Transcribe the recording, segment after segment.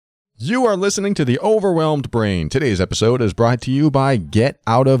You are listening to The Overwhelmed Brain. Today's episode is brought to you by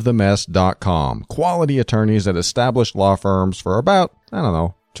GetOutOfTheMess.com. Quality attorneys at established law firms for about,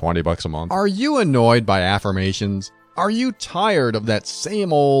 $20 a month. Are you annoyed by affirmations? Are you tired of that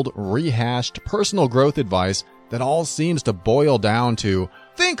same old, rehashed personal growth advice that all seems to boil down to,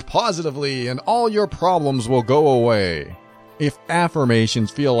 think positively and all your problems will go away? If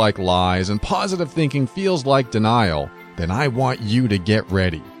affirmations feel like lies and positive thinking feels like denial, then I want you to get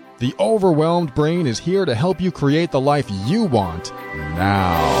ready. The Overwhelmed Brain is here to help you create the life you want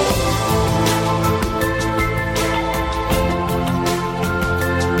now.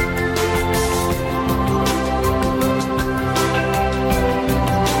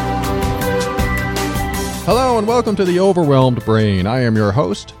 Hello and welcome to The Overwhelmed Brain. I am your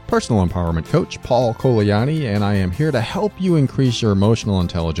host, personal empowerment coach Paul Coliani, and I am here to help you increase your emotional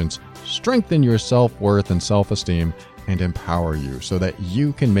intelligence, strengthen your self-worth and self-esteem, and empower you so that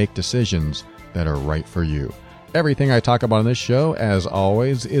you can make decisions that are right for you. Everything I talk about on this show, as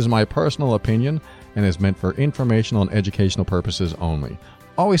always, is my personal opinion and is meant for informational and educational purposes only.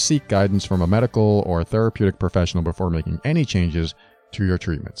 Always seek guidance from a medical or therapeutic professional before making any changes to your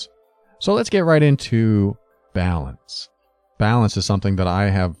treatments. So let's get right into balance. Balance is something that I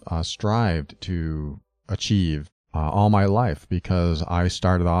have strived to achieve all my life because I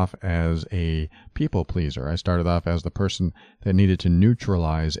started off as a people pleaser. I started off as the person that needed to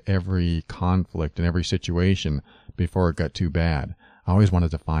neutralize every conflict and every situation before it got too bad. I always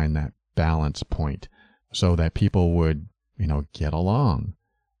wanted to find that balance point so that people would, get along.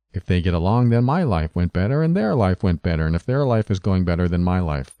 If they get along, then my life went better and their life went better. And if their life is going better, then my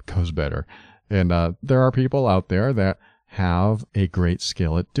life goes better. And there are people out there that have a great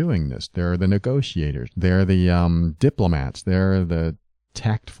skill at doing this. They're the negotiators. They're the diplomats. They're the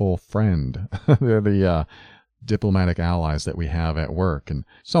tactful friend. They're the diplomatic allies that we have at work, and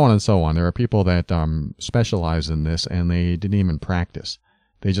so on and so on. There are people that specialize in this, and they didn't even practice.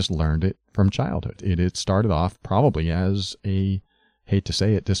 They just learned it from childhood. It started off probably as a, hate to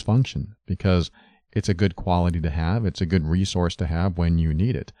say it, dysfunction, because it's a good quality to have. It's a good resource to have when you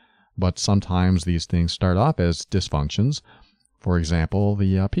need it. But sometimes these things start off as dysfunctions. For example,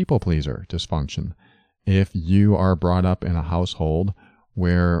 the people pleaser dysfunction. If you are brought up in a household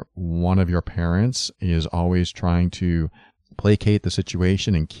where one of your parents is always trying to placate the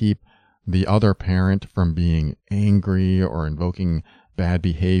situation and keep the other parent from being angry or invoking bad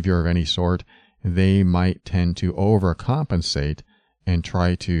behavior of any sort, they might tend to overcompensate and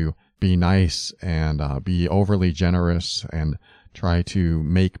try to be nice and be overly generous and try to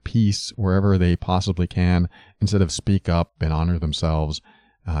make peace wherever they possibly can instead of speak up and honor themselves,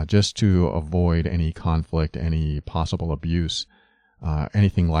 just to avoid any conflict, any possible abuse,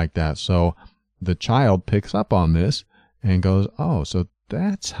 anything like that. So the child picks up on this and goes, oh, so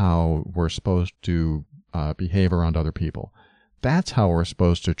that's how we're supposed to behave around other people. That's how we're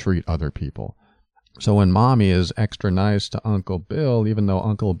supposed to treat other people. So when mommy is extra nice to Uncle Bill, even though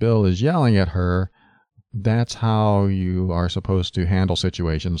Uncle Bill is yelling at her, that's how you are supposed to handle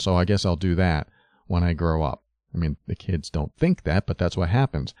situations, so I guess I'll do that when I grow up. I mean, the kids don't think that, but that's what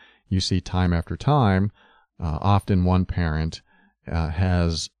happens. You see time after time, often one parent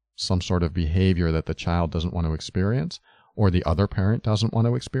has some sort of behavior that the child doesn't want to experience, or the other parent doesn't want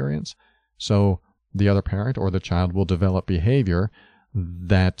to experience. So the other parent or the child will develop behavior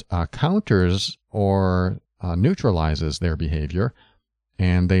that counters or neutralizes their behavior,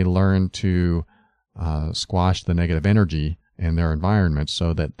 and they learn to squash the negative energy in their environment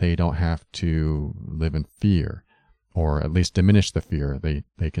so that they don't have to live in fear, or at least diminish the fear.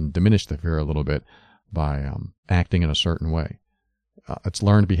 They can diminish the fear a little bit by acting in a certain way. It's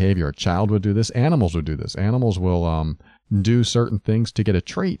learned behavior. A child would do this. Animals would do this. Animals will do certain things to get a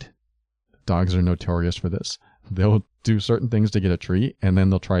treat. Dogs are notorious for this. They'll do certain things to get a treat, and then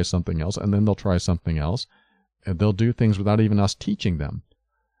they'll try something else, and then they'll try something else. And they'll do things without even us teaching them.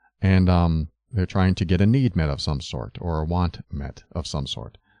 And they're trying to get a need met of some sort or a want met of some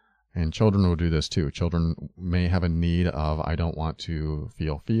sort. And children will do this too. Children may have a need of, I don't want to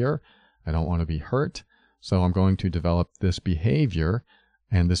feel fear. I don't want to be hurt. So I'm going to develop this behavior.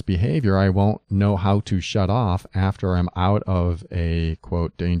 And this behavior I won't know how to shut off after I'm out of a,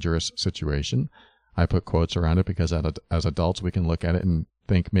 quote, dangerous situation. I put quotes around it because as adults we can look at it and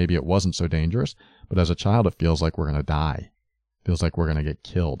think maybe it wasn't so dangerous. But as a child it feels like we're going to die. It feels like we're going to get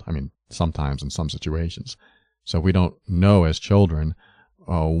killed. I mean, sometimes in some situations. So we don't know as children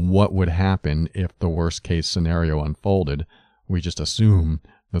what would happen if the worst case scenario unfolded. We just assume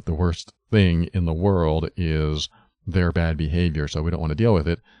that the worst thing in the world is their bad behavior, so we don't want to deal with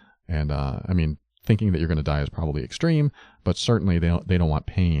it. And I mean, thinking that you're going to die is probably extreme, but certainly they don't want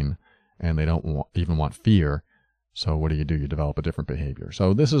pain and they don't even want fear. So what do? You develop a different behavior.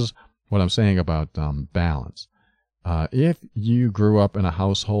 So this is what I'm saying about balance. If you grew up in a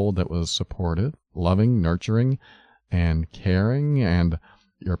household that was supportive, loving, nurturing, and caring, and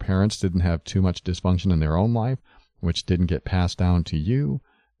your parents didn't have too much dysfunction in their own life, which didn't get passed down to you,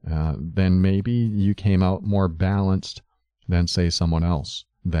 then maybe you came out more balanced than, say, someone else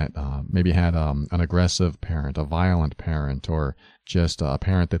that maybe had an aggressive parent, a violent parent, or just a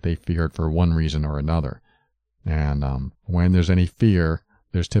parent that they feared for one reason or another. And when there's any fear,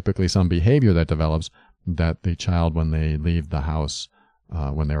 there's typically some behavior that develops that the child, when they leave the house,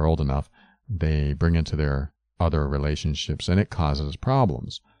 when they're old enough, they bring into their other relationships, and it causes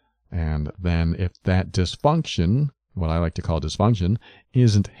problems. And then if that dysfunction, what I like to call dysfunction,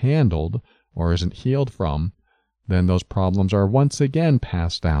 isn't handled or isn't healed from, then those problems are once again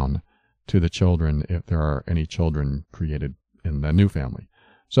passed down to the children if there are any children created in the new family.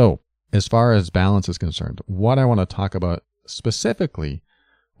 So as far as balance is concerned, what I want to talk about specifically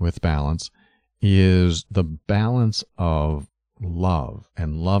with balance is the balance of love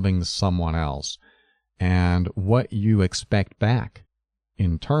and loving someone else and what you expect back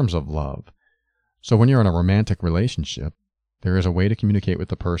in terms of love. So when you're in a romantic relationship, there is a way to communicate with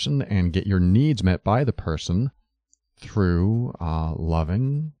the person and get your needs met by the person through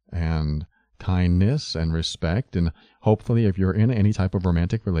loving and kindness and respect. And hopefully, if you're in any type of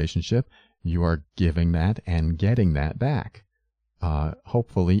romantic relationship, you are giving that and getting that back,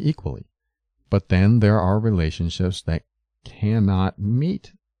 hopefully equally. But then there are relationships that cannot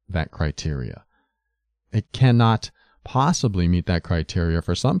meet that criteria. It cannot possibly meet that criteria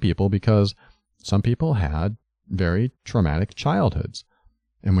for some people because some people had very traumatic childhoods.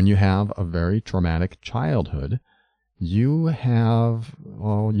 And when you have a very traumatic childhood, you'll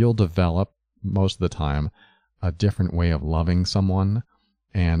develop most of the time a different way of loving someone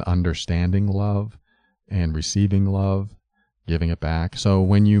and understanding love and receiving love, giving it back. So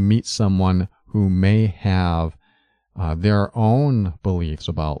when you meet someone who may have their own beliefs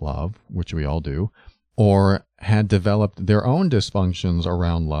about love, which we all do, or had developed their own dysfunctions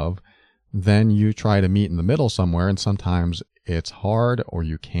around love, then you try to meet in the middle somewhere, and sometimes it's hard or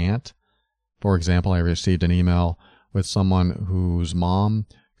you can't. For example, I received an email with someone whose mom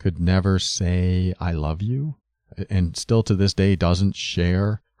could never say, "I love you," and still to this day doesn't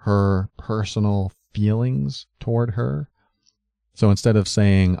share her personal feelings toward her. So instead of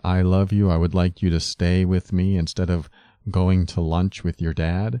saying, "I love you, I would like you to stay with me," instead of going to lunch with your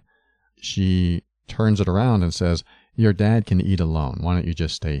dad, she turns it around and says, "Your dad can eat alone. Why don't you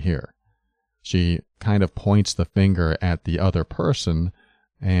just stay here?" She kind of points the finger at the other person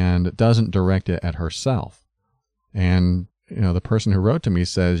and doesn't direct it at herself. And, the person who wrote to me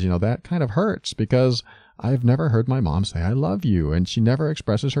says, that kind of hurts because I've never heard my mom say, "I love you," and she never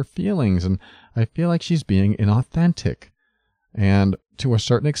expresses her feelings, and I feel like she's being inauthentic. And to a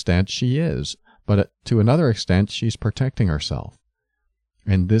certain extent, she is. But to another extent, she's protecting herself.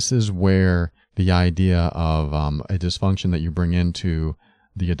 And this is where the idea of a dysfunction that you bring into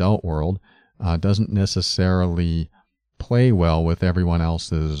the adult world doesn't necessarily play well with everyone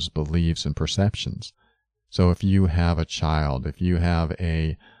else's beliefs and perceptions. So if you have a child, if you have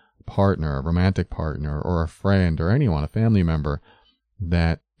a partner, a romantic partner, or a friend, or anyone, a family member,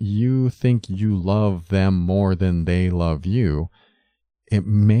 that you think you love them more than they love you, it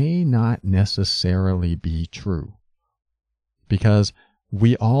may not necessarily be true. Because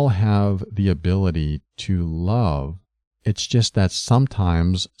we all have the ability to love. It's just that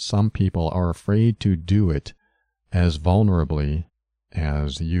sometimes some people are afraid to do it as vulnerably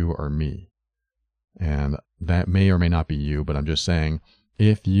as you or me. And that may or may not be you, but I'm just saying,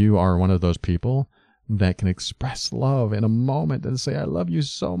 if you are one of those people that can express love in a moment and say, "I love you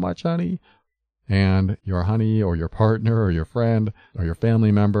so much, honey," and your honey or your partner or your friend or your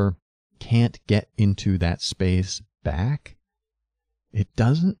family member can't get into that space back, it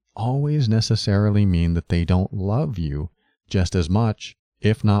doesn't always necessarily mean that they don't love you just as much,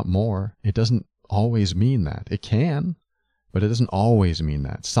 if not more. It doesn't always mean that. It can, but it doesn't always mean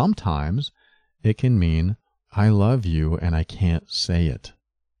that. Sometimes it can mean, "I love you and I can't say it."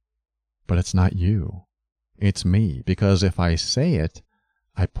 But it's not you. It's me. Because if I say it,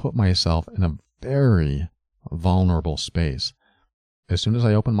 I put myself in a very vulnerable space. As soon as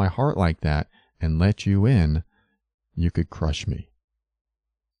I open my heart like that and let you in, you could crush me.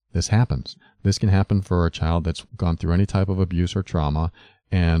 This happens. This can happen for a child that's gone through any type of abuse or trauma,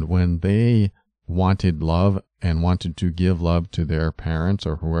 and when they wanted love and wanted to give love to their parents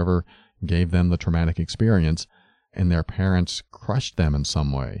or whoever gave them the traumatic experience, and their parents crushed them in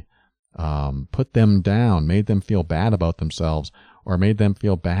some way, put them down, made them feel bad about themselves, or made them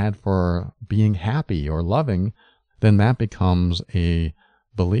feel bad for being happy or loving, then that becomes a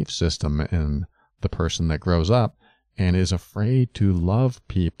belief system in the person that grows up and is afraid to love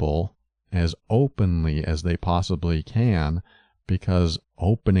people as openly as they possibly can, because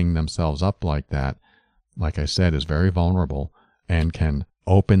opening themselves up like that, like I said, is very vulnerable and can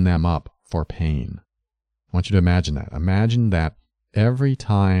open them up for pain. I want you to imagine that. Imagine that every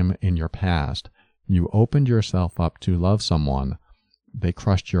time in your past you opened yourself up to love someone, they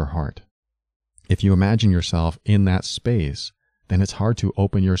crushed your heart. If you imagine yourself in that space, then it's hard to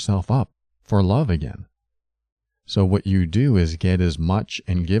open yourself up for love again. So what you do is get as much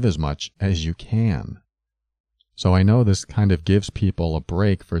and give as much as you can. So I know this kind of gives people a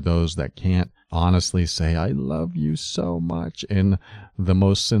break for those that can't honestly say, I love you so much, in the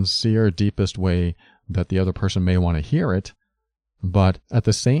most sincere, deepest way that the other person may want to hear it. But at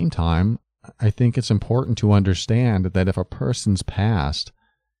the same time, I think it's important to understand that if a person's past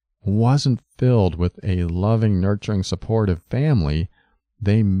wasn't filled with a loving, nurturing, supportive family,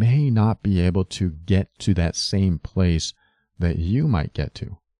 they may not be able to get to that same place that you might get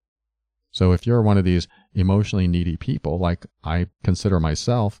to. So if you're one of these emotionally needy people, like I consider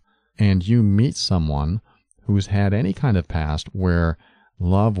myself, and you meet someone who's had any kind of past where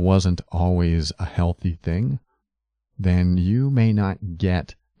love wasn't always a healthy thing, then you may not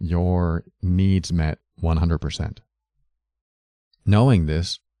get your needs met 100%. Knowing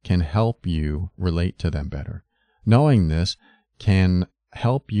this can help you relate to them better. Knowing this can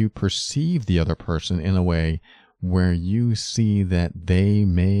help you perceive the other person in a way where you see that they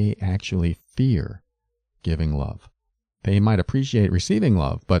may actually fear giving love. They might appreciate receiving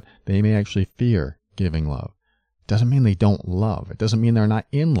love, but they may actually fear giving love. Doesn't mean they don't love. It doesn't mean they're not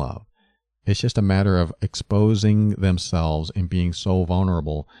in love. It's just a matter of exposing themselves and being so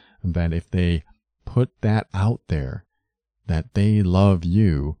vulnerable that if they put that out there, that they love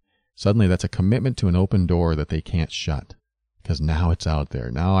you, suddenly that's a commitment to an open door that they can't shut. Because now it's out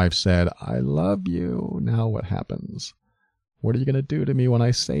there. Now I've said, I love you. Now what happens? What are you going to do to me when I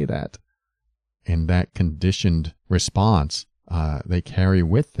say that? And that conditioned response, they carry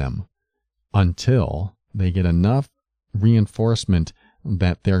with them until they get enough reinforcement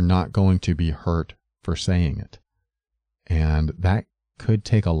that they're not going to be hurt for saying it. And that could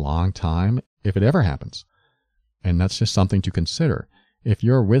take a long time if it ever happens. And that's just something to consider. If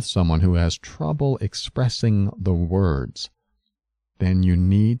you're with someone who has trouble expressing the words, then you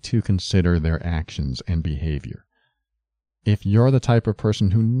need to consider their actions and behavior. If you're the type of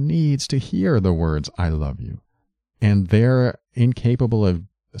person who needs to hear the words, I love you, and they're incapable of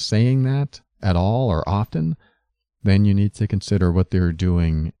saying that at all or often, then you need to consider what they're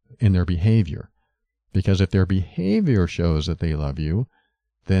doing in their behavior. Because if their behavior shows that they love you,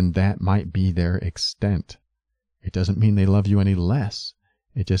 then that might be their extent. It doesn't mean they love you any less.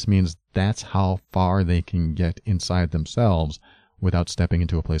 It just means that's how far they can get inside themselves without stepping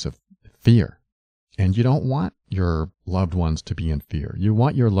into a place of fear. And you don't want your loved ones to be in fear. You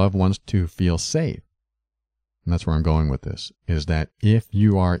want your loved ones to feel safe. And that's where I'm going with this, is that if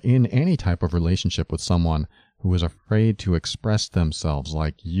you are in any type of relationship with someone who is afraid to express themselves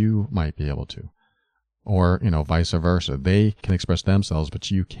like you might be able to, or, vice versa, they can express themselves,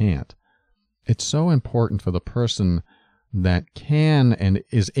 but you can't. It's so important for the person that can and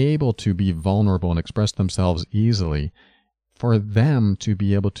is able to be vulnerable and express themselves easily, for them to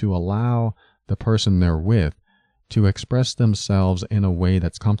be able to allow the person they're with to express themselves in a way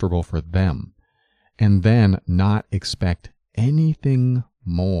that's comfortable for them, and then not expect anything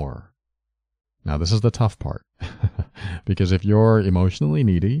more. Now, this is the tough part, because if you're emotionally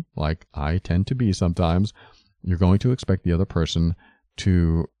needy, like I tend to be sometimes, you're going to expect the other person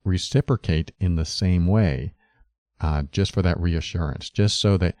to reciprocate in the same way, just for that reassurance, just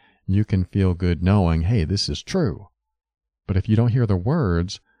so that you can feel good knowing, hey, this is true. But if you don't hear the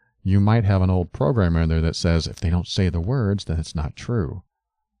words, you might have an old programmer in there that says if they don't say the words, then it's not true.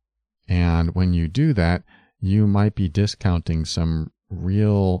 And when you do that, you might be discounting some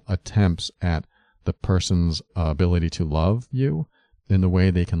real attempts at the person's ability to love you in the way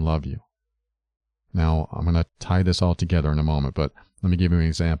they can love you. Now, I'm going to tie this all together in a moment, but let me give you an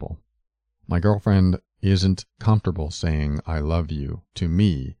example. My girlfriend isn't comfortable saying I love you to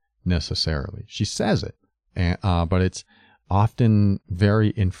me necessarily. She says it, but it's often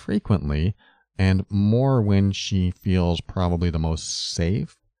very infrequently, and more when she feels probably the most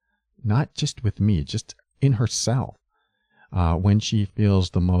safe, not just with me, just in herself. When she feels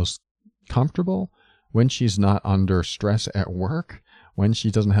the most comfortable, when she's not under stress at work, when she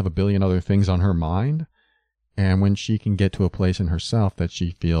doesn't have a billion other things on her mind, and when she can get to a place in herself that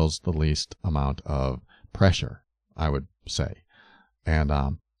she feels the least amount of pressure, I would say. And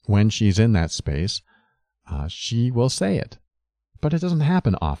when she's in that space, she will say it. But it doesn't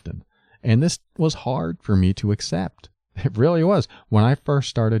happen often. And this was hard for me to accept. It really was. When I first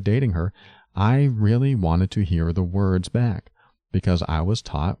started dating her, I really wanted to hear the words back, because I was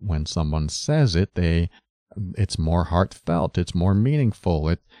taught when someone says it, it's more heartfelt, it's more meaningful,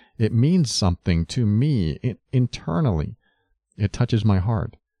 it means something to me internally. It touches my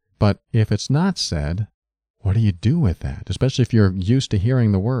heart. But if it's not said, what do you do with that? Especially if you're used to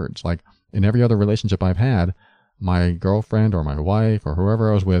hearing the words. Like in every other relationship I've had, my girlfriend or my wife or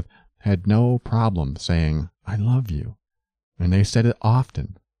whoever I was with had no problem saying, I love you. And they said it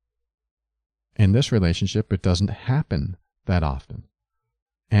often. In this relationship, it doesn't happen that often.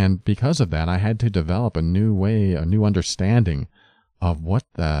 And because of that, I had to develop a new understanding of what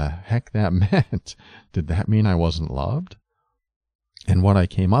the heck that meant. Did that mean I wasn't loved? And what I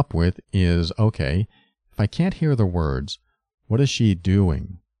came up with is, okay, if I can't hear the words, what is she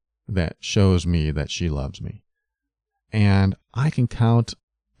doing that shows me that she loves me? And I can count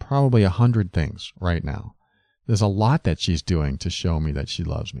probably 100 things right now. There's a lot that she's doing to show me that she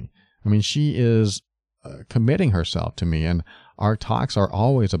loves me. I mean, she is committing herself to me, and our talks are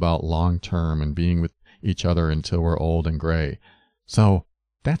always about long-term and being with each other until we're old and gray. So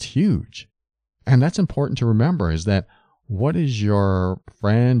that's huge. And that's important to remember, is that what is your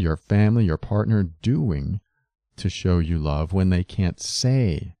friend, your family, your partner doing to show you love when they can't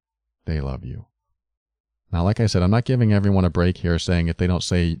say they love you? Now, like I said, I'm not giving everyone a break here saying if they don't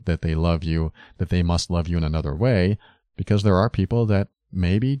say that they love you, that they must love you in another way, because there are people that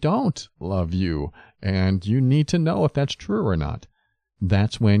maybe don't love you, and you need to know if that's true or not.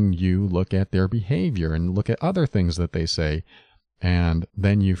 That's when you look at their behavior and look at other things that they say, and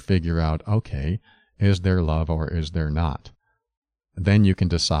then you figure out, okay, is there love or is there not? Then you can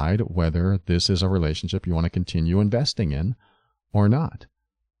decide whether this is a relationship you want to continue investing in or not.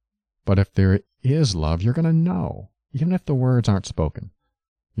 But if there is love, you're going to know. Even if the words aren't spoken,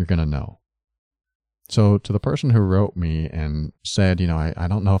 you're going to know. So to the person who wrote me and said, I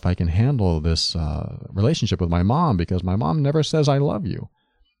don't know if I can handle this relationship with my mom because my mom never says I love you.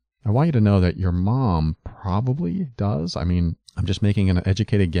 I want you to know that your mom probably does. I mean, I'm just making an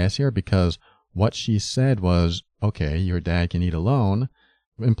educated guess here because what she said was, okay, your dad can eat alone,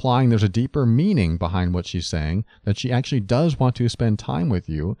 implying there's a deeper meaning behind what she's saying, that she actually does want to spend time with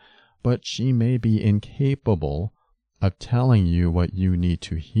you, but she may be incapable of telling you what you need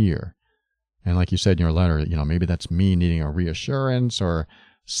to hear. And like you said in your letter, maybe that's me needing a reassurance or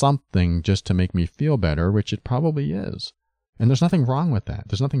something just to make me feel better, which it probably is. And there's nothing wrong with that.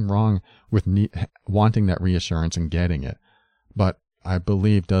 There's nothing wrong with wanting that reassurance and getting it. But I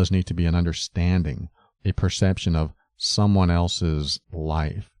believe does need to be an understanding, a perception of someone else's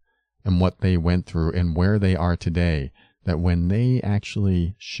life and what they went through and where they are today, that when they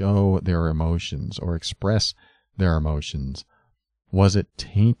actually show their emotions or express their emotions, was it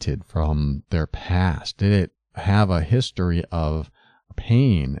tainted from their past? Did it have a history of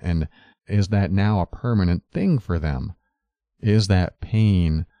pain? And is that now a permanent thing for them? Is that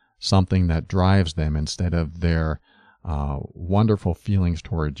pain something that drives them instead of their wonderful feelings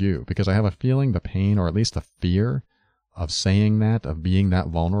toward you? Because I have a feeling the pain, or at least the fear of saying that, of being that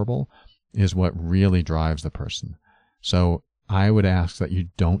vulnerable, is what really drives the person. So I would ask that you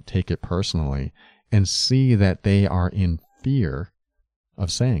don't take it personally and see that they are in fear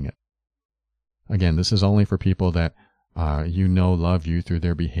of saying it. Again, this is only for people that love you through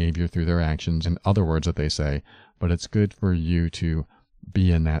their behavior, through their actions, and other words that they say, but it's good for you to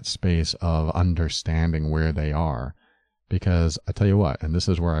be in that space of understanding where they are. Because I tell you what, and this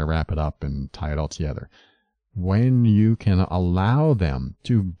is where I wrap it up and tie it all together, when you can allow them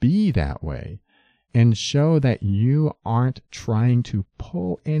to be that way and show that you aren't trying to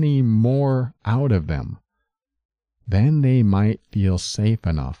pull any more out of them, then they might feel safe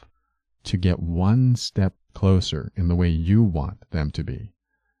enough to get one step closer in the way you want them to be.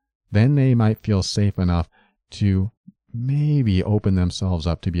 Then they might feel safe enough to maybe open themselves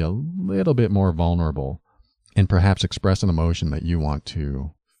up to be a little bit more vulnerable and perhaps express an emotion that you want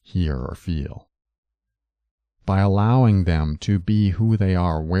to hear or feel. By allowing them to be who they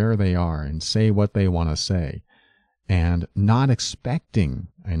are, where they are, and say what they want to say, and not expecting,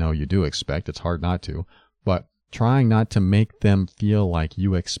 I know you do expect, it's hard not to, but trying not to make them feel like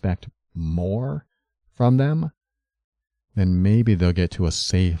you expect more from them, then maybe they'll get to a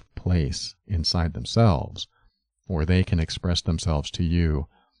safe place inside themselves where they can express themselves to you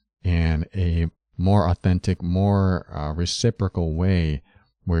in a more authentic, more reciprocal way,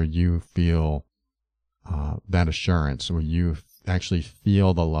 where you feel that assurance, where you actually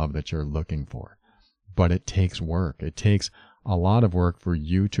feel the love that you're looking for. But it takes work. It takes a lot of work for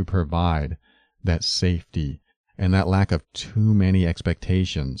you to provide that safety and that lack of too many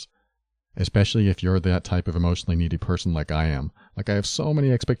expectations, especially if you're that type of emotionally needy person like I am. Like, I have so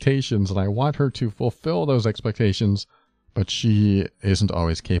many expectations and I want her to fulfill those expectations, but she isn't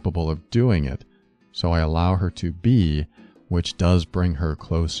always capable of doing it. So I allow her to be, which does bring her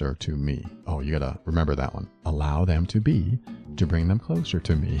closer to me. Oh, you gotta remember that one. Allow them to be, to bring them closer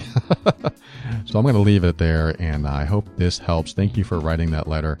to me. So I'm gonna leave it there, and I hope this helps. Thank you for writing that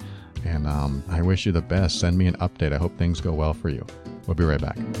letter, and I wish you the best. Send me an update. I hope things go well for you. We'll be right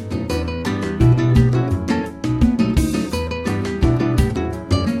back.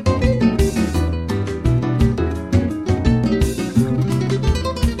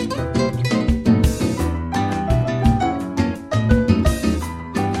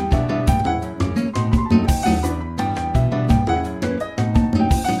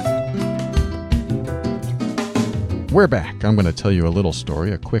 We're back. I'm going to tell you a little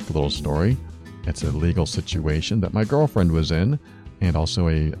story, a quick little story. It's a legal situation that my girlfriend was in, and also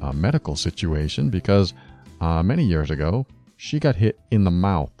a medical situation because many years ago, she got hit in the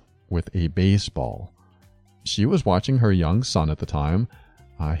mouth with a baseball. She was watching her young son at the time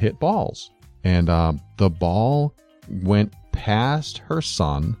hit balls, and the ball went past her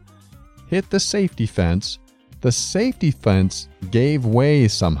son, hit the safety fence. The safety fence gave way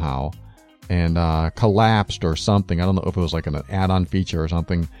somehow and collapsed or something. I don't know if it was like an add-on feature or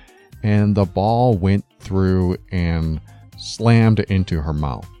something. And the ball went through and slammed into her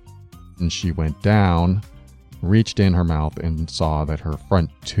mouth. And she went down, reached in her mouth, and saw that her front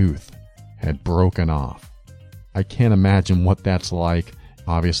tooth had broken off. I can't imagine what that's like.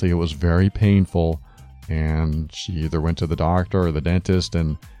 Obviously, it was very painful. And she either went to the doctor or the dentist,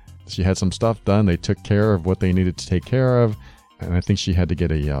 and she had some stuff done. They took care of what they needed to take care of. And I think she had to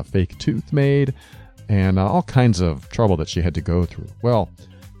get a fake tooth made and all kinds of trouble that she had to go through. Well,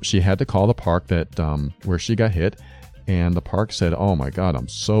 she had to call the park that where she got hit, and the park said, "Oh my God, I'm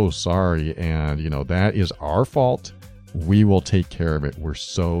so sorry. And, that is our fault. We will take care of it. We're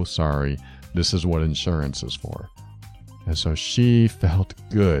so sorry. This is what insurance is for." And so she felt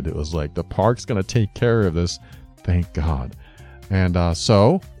good. It was like, the park's going to take care of this. Thank God. And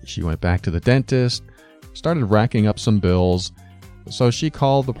so she went back to the dentist, started racking up some bills. So she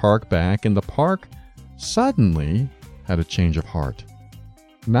called the park back, and the park suddenly had a change of heart.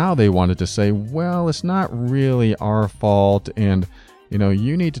 Now they wanted to say, well, it's not really our fault, and,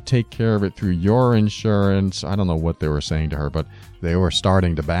 you need to take care of it through your insurance. I don't know what they were saying to her, but they were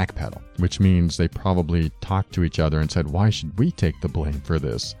starting to backpedal, which means they probably talked to each other and said, why should we take the blame for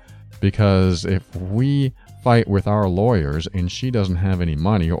this? Because if we fight with our lawyers and she doesn't have any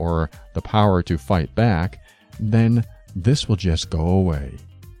money or the power to fight back, then this will just go away.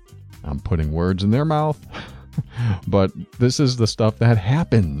 I'm putting words in their mouth, but this is the stuff that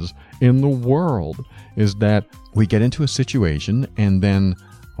happens in the world, is that we get into a situation and then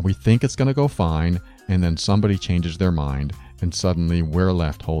we think it's going to go fine, and then somebody changes their mind and suddenly we're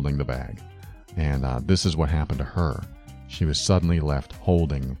left holding the bag. And this is what happened to her. She was suddenly left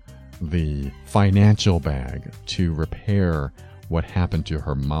holding the financial bag to repair what happened to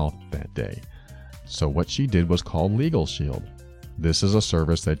her mouth that day. So what she did was called Legal Shield. This is a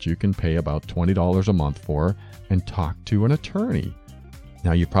service that you can pay about $20 a month for and talk to an attorney.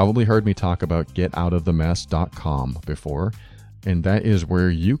 Now, you've probably heard me talk about getoutofthemess.com before, and that is where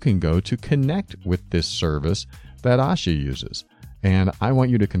you can go to connect with this service that Asha uses. And I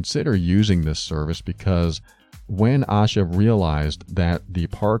want you to consider using this service because when Asha realized that the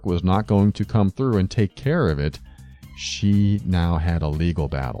park was not going to come through and take care of it, she now had a legal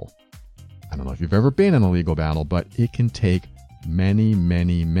battle. I don't know if you've ever been in a legal battle, but it can take many,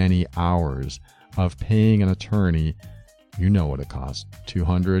 many, many hours of paying an attorney. You know what it costs,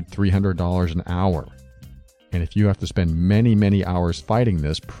 $200, $300 an hour. And if you have to spend many, many hours fighting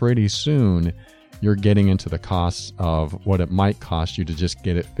this, pretty soon you're getting into the costs of what it might cost you to just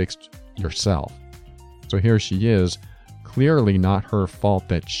get it fixed yourself. So here she is, clearly not her fault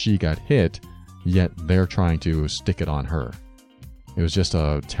that she got hit, yet they're trying to stick it on her. It was just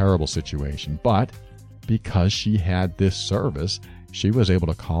a terrible situation, but because she had this service, she was able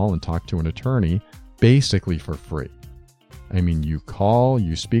to call and talk to an attorney basically for free. I mean, you call,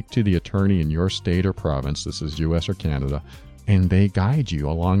 you speak to the attorney in your state or province, this is US or Canada, and they guide you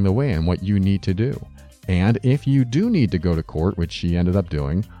along the way on what you need to do. And if you do need to go to court, which she ended up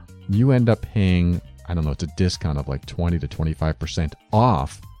doing, you end up paying, I don't know, it's a discount of like 20 to 25%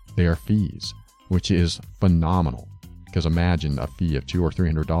 off their fees, which is phenomenal. Because imagine a fee of $200 or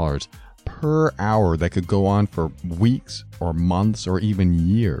 $300 per hour that could go on for weeks or months or even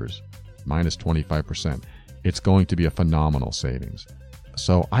years, minus 25%. it's going to be a phenomenal savings.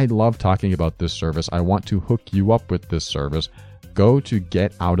 So I love talking about this service. I want to hook you up with this service. Go to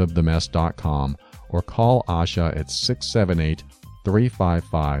getoutofthemess.com or call Asha at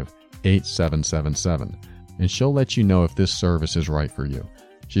 678-355-8777, and she'll let you know if this service is right for you.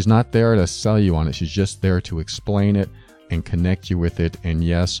 She's not there to sell you on it. She's just there to explain it and connect you with it. And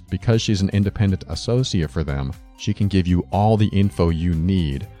yes, because she's an independent associate for them, she can give you all the info you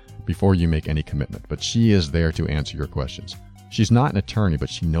need before you make any commitment. But she is there to answer your questions. She's not an attorney, but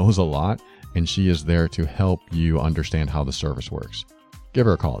she knows a lot, and she is there to help you understand how the service works. Give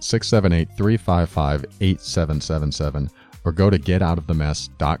her a call at 678-355-8777 or go to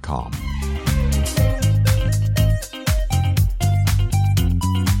getoutofthemess.com.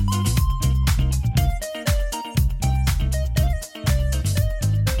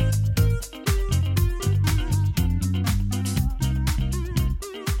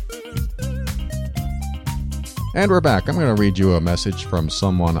 And we're back. I'm going to read you a message from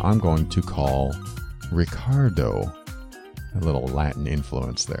someone I'm going to call Ricardo. A little Latin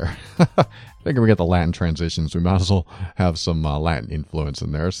influence there. I think we get the Latin transitions. We might as well have some Latin influence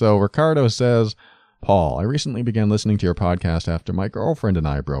in there. So Ricardo says, Paul, I recently began listening to your podcast after my girlfriend and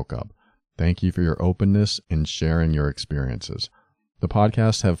I broke up. Thank you for your openness in sharing your experiences. The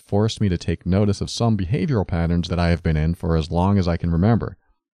podcasts have forced me to take notice of some behavioral patterns that I have been in for as long as I can remember.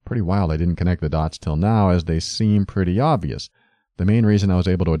 Pretty wild I didn't connect the dots till now, as they seem pretty obvious. The main reason I was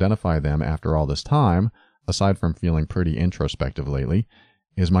able to identify them after all this time, aside from feeling pretty introspective lately,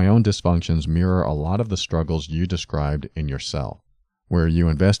 is my own dysfunctions mirror a lot of the struggles you described in yourself, where you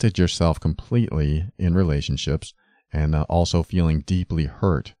invested yourself completely in relationships and also feeling deeply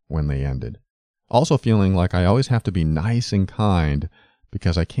hurt when they ended. Also feeling like I always have to be nice and kind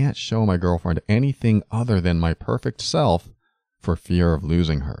because I can't show my girlfriend anything other than my perfect self for fear of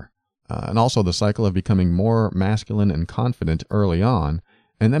losing her. And also the cycle of becoming more masculine and confident early on,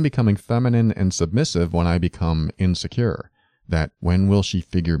 and then becoming feminine and submissive when I become insecure. That when will she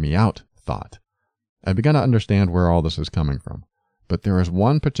figure me out thought. I've begun to understand where all this is coming from. But there is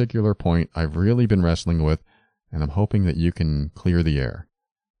one particular point I've really been wrestling with, and I'm hoping that you can clear the air.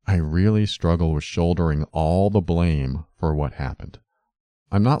 I really struggle with shouldering all the blame for what happened.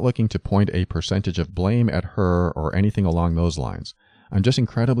 I'm not looking to point a percentage of blame at her or anything along those lines. I'm just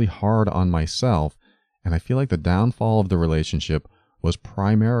incredibly hard on myself, and I feel like the downfall of the relationship was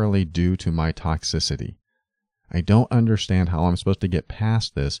primarily due to my toxicity. I don't understand how I'm supposed to get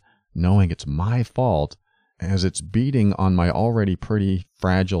past this, knowing it's my fault, as it's beating on my already pretty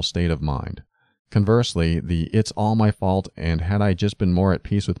fragile state of mind. Conversely, the it's all my fault and had I just been more at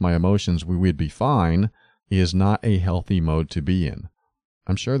peace with my emotions we would be fine is not a healthy mode to be in.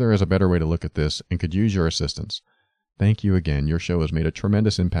 I'm sure there is a better way to look at this and could use your assistance. Thank you again. Your show has made a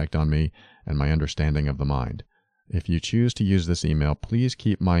tremendous impact on me and my understanding of the mind. If you choose to use this email, please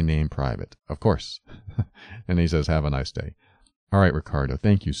keep my name private. Of course. And he says, have a nice day. All right, Ricardo,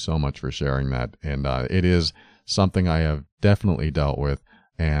 thank you so much for sharing that. And it is something I have definitely dealt with,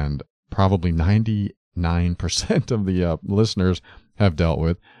 and probably 99% of the listeners have dealt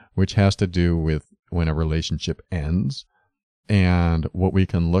with, which has to do with when a relationship ends and what we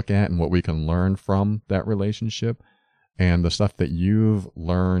can look at and what we can learn from that relationship, and the stuff that you've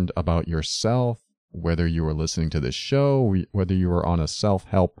learned about yourself, whether you were listening to this show, whether you were on a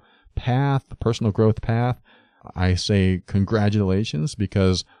self-help path, a personal growth path. I say congratulations,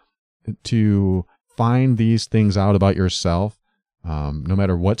 because to find these things out about yourself, no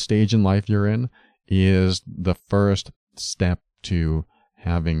matter what stage in life you're in, is the first step to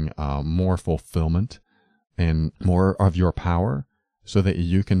having more fulfillment and more of your power so that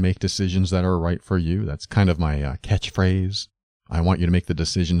you can make decisions that are right for you. That's kind of my catchphrase. I want you to make the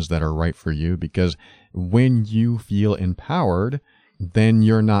decisions that are right for you, because when you feel empowered, then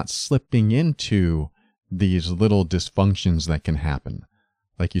you're not slipping into these little dysfunctions that can happen.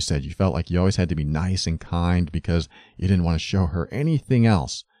 Like you said, you felt like you always had to be nice and kind because you didn't want to show her anything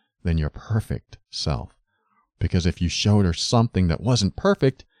else than your perfect self. Because if you showed her something that wasn't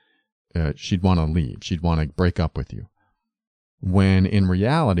perfect, she'd want to leave. She'd want to break up with you. When in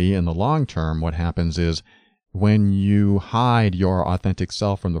reality, in the long term, what happens is when you hide your authentic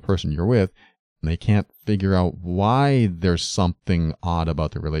self from the person you're with, they can't figure out why there's something odd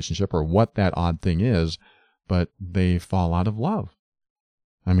about the relationship or what that odd thing is, but they fall out of love.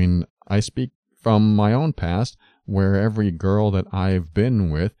 I mean, I speak from my own past, where every girl that I've been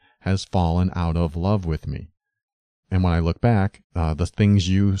with has fallen out of love with me. And when I look back, the things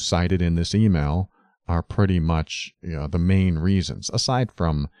you cited in this email are pretty much the main reasons, aside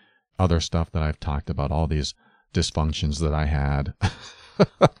from other stuff that I've talked about, all these dysfunctions that I had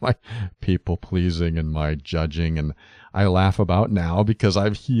my people pleasing and my judging. And I laugh about now because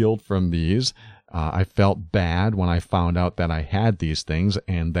I've healed from these. I felt bad when I found out that I had these things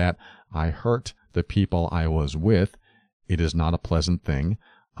and that I hurt the people I was with. It is not a pleasant thing.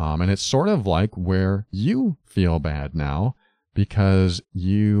 And it's sort of like where you feel bad now because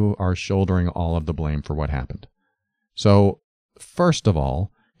you are shouldering all of the blame for what happened. So, first of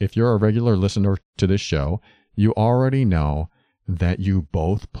all, if you're a regular listener to this show, you already know that you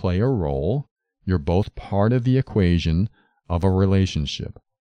both play a role. You're both part of the equation of a relationship.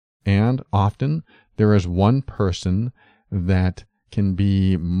 And often there is one person that can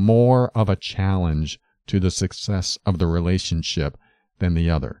be more of a challenge to the success of the relationship than the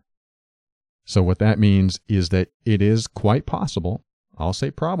other. So what that means is that it is quite possible, I'll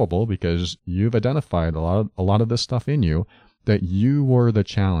say probable because you've identified a lot of this stuff in you, that you were the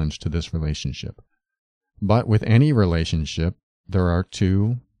challenge to this relationship. But with any relationship, there are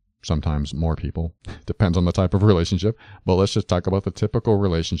two, sometimes more people, depends on the type of relationship, but let's just talk about the typical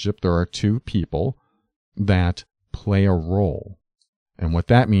relationship. There are two people that play a role. And what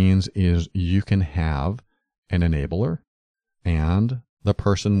that means is you can have an enabler and the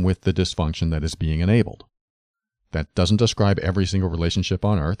person with the dysfunction that is being enabled. That doesn't describe every single relationship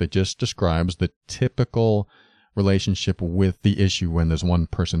on earth. It just describes the typical relationship with the issue when there's one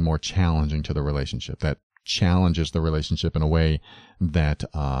person more challenging to the relationship, that challenges the relationship in a way that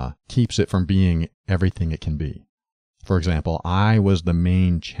keeps it from being everything it can be. For example, I was the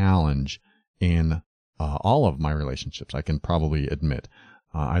main challenge in all of my relationships, I can probably admit.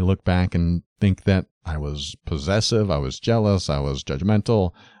 I look back and think that I was possessive, I was jealous, I was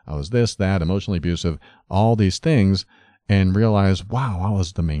judgmental, I was this, that, emotionally abusive, all these things, and realize, wow, I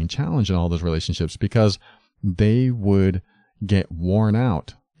was the main challenge in all those relationships because they would get worn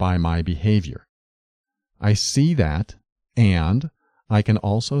out by my behavior. I see that, and I can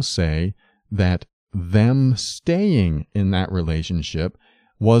also say that them staying in that relationship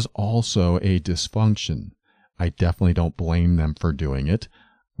was also a dysfunction. I definitely don't blame them for doing it.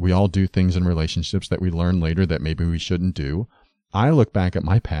 We all do things in relationships that we learn later that maybe we shouldn't do. I look back at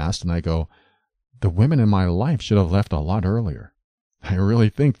my past and I go, the women in my life should have left a lot earlier. I really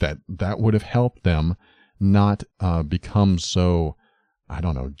think that would have helped them not become so,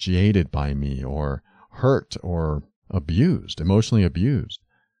 jaded by me or hurt or abused, emotionally abused.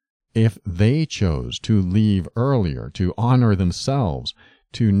 If they chose to leave earlier, to honor themselves,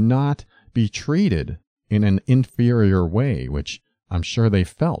 to not be treated in an inferior way, which I'm sure they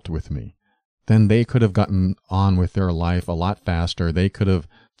felt with me, then they could have gotten on with their life a lot faster. They could have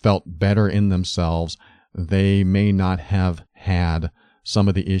felt better in themselves. They may not have had some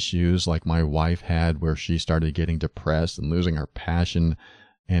of the issues like my wife had where she started getting depressed and losing her passion,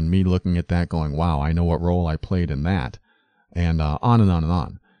 and me looking at that going, wow, I know what role I played in that, and on and on and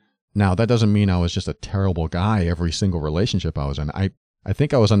on. Now, that doesn't mean I was just a terrible guy every single relationship I was in. I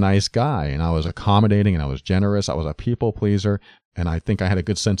think I was a nice guy, and I was accommodating, and I was generous. I was a people pleaser, and I think I had a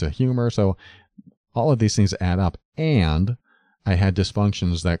good sense of humor. So all of these things add up, and I had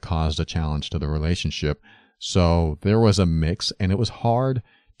dysfunctions that caused a challenge to the relationship. So there was a mix, and it was hard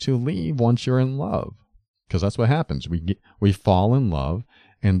to leave once you're in love, because that's what happens. We fall in love,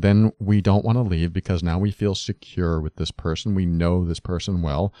 and then we don't want to leave because now we feel secure with this person. We know this person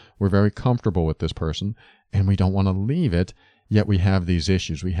well. We're very comfortable with this person, and we don't want to leave it, yet we have these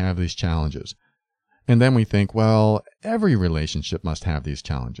issues. We have these challenges. And then we think, well, every relationship must have these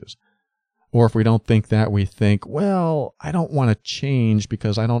challenges. Or if we don't think that, we think, well, I don't want to change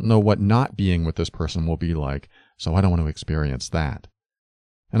because I don't know what not being with this person will be like, so I don't want to experience that.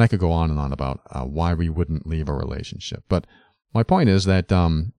 And I could go on and on about why we wouldn't leave a relationship. But my point is that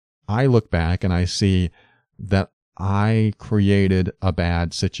I look back and I see that I created a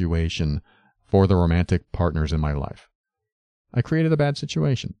bad situation for the romantic partners in my life. I created a bad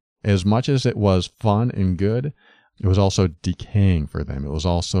situation. As much as it was fun and good, it was also decaying for them. It was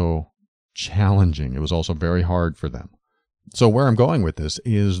also challenging. It was also very hard for them. So where I'm going with this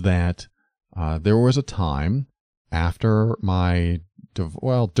is that there was a time during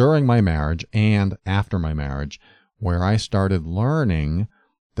my marriage and after my marriage where I started learning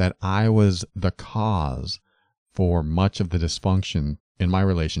that I was the cause for much of the dysfunction in my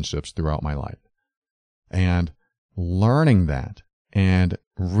relationships throughout my life. And learning that and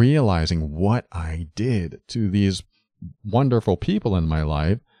realizing what I did to these wonderful people in my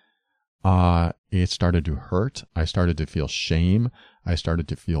life, it started to hurt. I started to feel shame. I started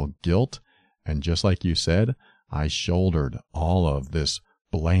to feel guilt. And just like you said, I shouldered all of this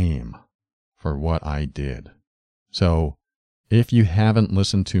blame for what I did. So If you haven't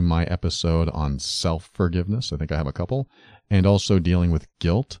listened to my episode on self-forgiveness, I think I have a couple, and also dealing with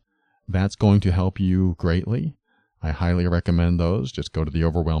guilt, that's going to help you greatly. I highly recommend those. Just go to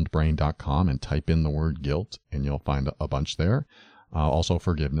theoverwhelmedbrain.com and type in the word guilt, and you'll find a bunch there. Also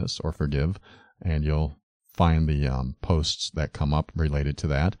forgiveness or forgive, and you'll find the posts that come up related to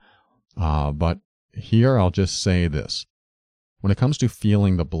that. But here I'll just say this. When it comes to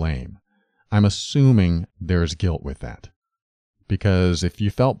feeling the blame, I'm assuming there's guilt with that. Because if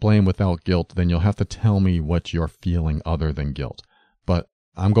you felt blame without guilt, then you'll have to tell me what you're feeling other than guilt. But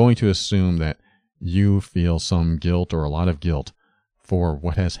I'm going to assume that you feel some guilt or a lot of guilt for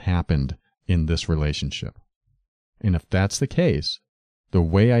what has happened in this relationship. And if that's the case, the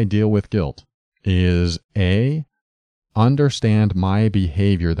way I deal with guilt is A, understand my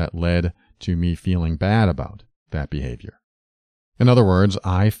behavior that led to me feeling bad about that behavior. In other words,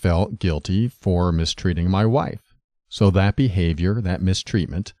 I felt guilty for mistreating my wife. So that behavior, that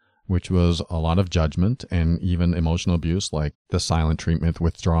mistreatment, which was a lot of judgment and even emotional abuse, like the silent treatment,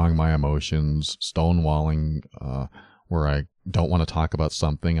 withdrawing my emotions, stonewalling, where I don't want to talk about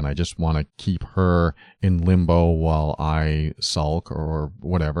something and I just want to keep her in limbo while I sulk or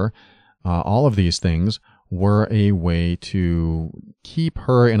whatever. All of these things were a way to keep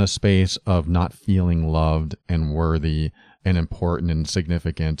her in a space of not feeling loved and worthy and important and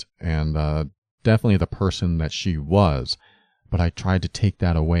significant and definitely the person that she was. But I tried to take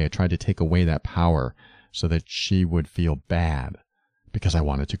that away. I tried to take away that power so that she would feel bad because I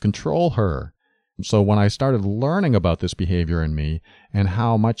wanted to control her. So when I started learning about this behavior in me and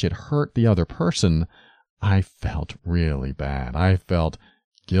how much it hurt the other person, I felt really bad. I felt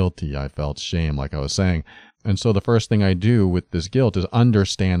guilty. I felt shame, like I was saying. And so the first thing I do with this guilt is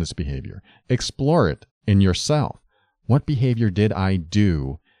understand this behavior. Explore it in yourself. What behavior did I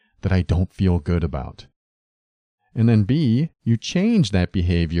do that I don't feel good about? And then B, you change that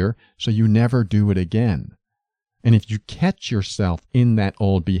behavior so you never do it again. And if you catch yourself in that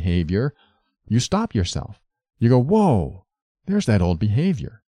old behavior, you stop yourself. You go, whoa, there's that old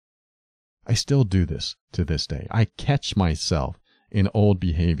behavior. I still do this to this day. I catch myself in old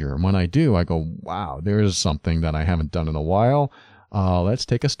behavior. And when I do, I go, wow, there's something that I haven't done in a while. Let's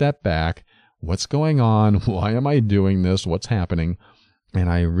take a step back. What's going on? Why am I doing this? What's happening? And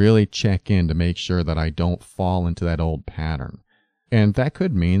I really check in to make sure that I don't fall into that old pattern. And that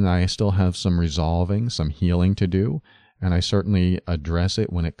could mean that I still have some resolving, some healing to do, and I certainly address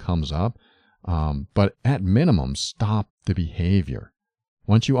it when it comes up. But at minimum, stop the behavior.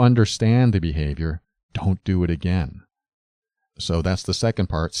 Once you understand the behavior, don't do it again. So that's the second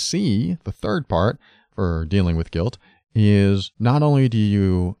part. C, the third part for dealing with guilt, is not only do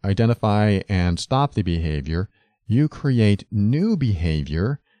you identify and stop the behavior, you create new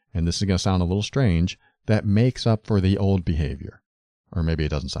behavior, and this is going to sound a little strange, that makes up for the old behavior. Or maybe it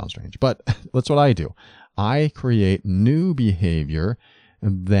doesn't sound strange, but that's what I do. I create new behavior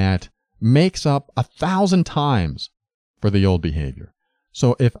that makes up 1,000 times for the old behavior.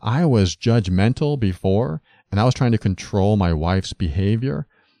 So if I was judgmental before and I was trying to control my wife's behavior,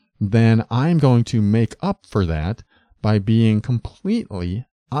 then I'm going to make up for that by being completely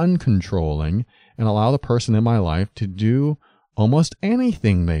uncontrolling and allow the person in my life to do almost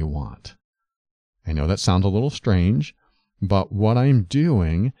anything they want. I know that sounds a little strange, but what I'm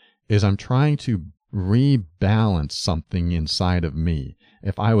doing is I'm trying to rebalance something inside of me.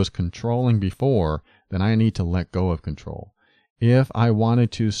 If I was controlling before, then I need to let go of control. If I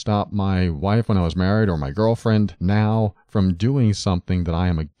wanted to stop my wife when I was married or my girlfriend now from doing something that I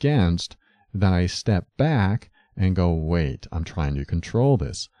am against, then I step back and go, wait, I'm trying to control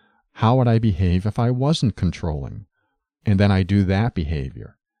this. How would I behave if I wasn't controlling? And then I do that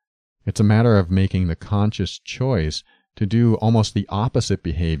behavior. It's a matter of making the conscious choice to do almost the opposite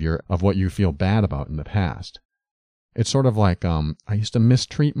behavior of what you feel bad about in the past. It's sort of like I used to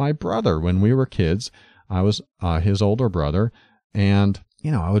mistreat my brother when we were kids. I was his older brother, and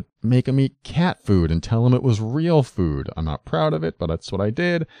I would make him eat cat food and tell him it was real food. I'm not proud of it, but that's what I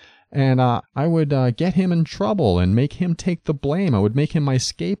did. And I would get him in trouble and make him take the blame. I would make him my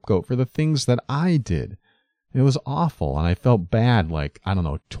scapegoat for the things that I did. It was awful, and I felt bad,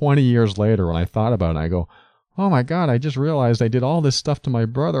 20 years later when I thought about it. I go, oh my God, I just realized I did all this stuff to my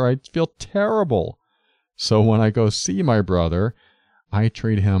brother. I feel terrible. So when I go see my brother, I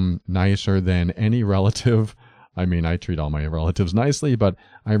treat him nicer than any relative. I mean, I treat all my relatives nicely, but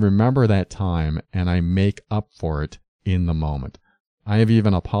I remember that time and I make up for it in the moment. I have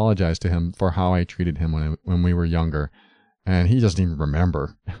even apologized to him for how I treated him when we were younger, and he doesn't even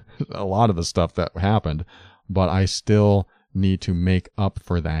remember a lot of the stuff that happened, but I still need to make up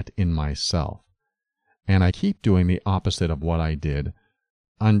for that in myself. And I keep doing the opposite of what I did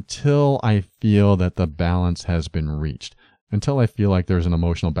until I feel that the balance has been reached, until I feel like there's an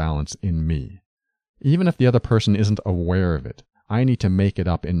emotional balance in me. Even if the other person isn't aware of it, I need to make it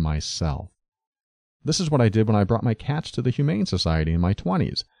up in myself. This is what I did when I brought my cats to the Humane Society in my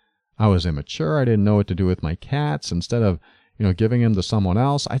 20s. I was immature. I didn't know what to do with my cats. Instead of, giving them to someone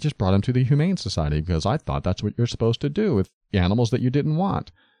else, I just brought them to the Humane Society because I thought that's what you're supposed to do with animals that you didn't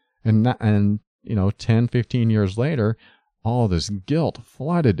want. And 10, 15 years later, all this guilt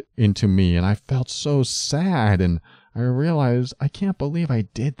flooded into me, and I felt so sad, and I realized I can't believe I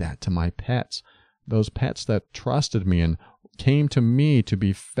did that to my pets. Those pets that trusted me and came to me to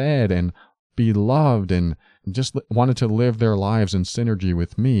be fed and be loved and just wanted to live their lives in synergy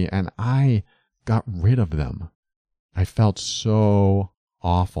with me, and I got rid of them. I felt so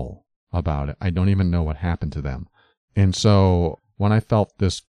awful about it. I don't even know what happened to them. And so when I felt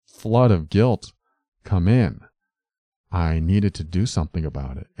this flood of guilt come in, I needed to do something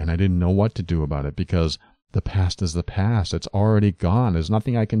about it, and I didn't know what to do about it because the past is the past. It's already gone. There's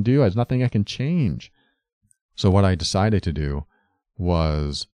nothing I can do. There's nothing I can change. So what I decided to do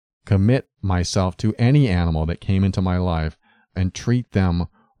was commit myself to any animal that came into my life and treat them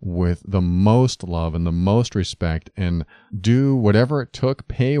with the most love and the most respect and do whatever it took,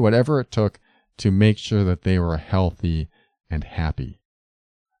 pay whatever it took to make sure that they were healthy and happy.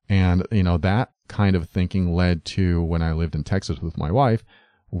 And, that kind of thinking led to when I lived in Texas with my wife,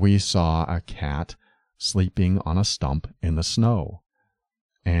 we saw a cat sleeping on a stump in the snow.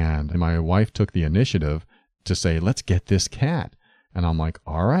 And my wife took the initiative to say, let's get this cat. And I'm like,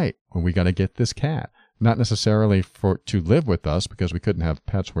 all right, well, we got to get this cat. Not necessarily to live with us because we couldn't have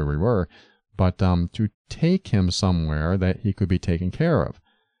pets where we were, but to take him somewhere that he could be taken care of.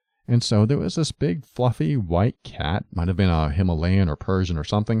 And so there was this big fluffy white cat, might have been a Himalayan or Persian or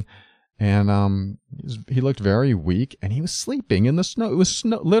something, and he looked very weak, and he was sleeping in the snow. It was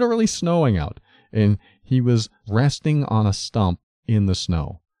literally snowing out, and he was resting on a stump in the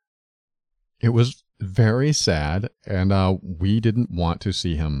snow. It was very sad, and we didn't want to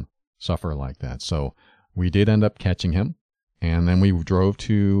see him suffer like that. So we did end up catching him, and then we drove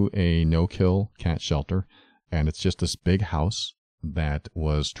to a no-kill cat shelter, and it's just this big house that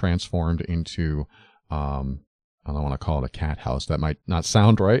was transformed into, I don't want to call it a cat house. That might not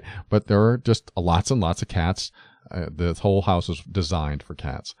sound right, but there are just lots and lots of cats. The whole house was designed for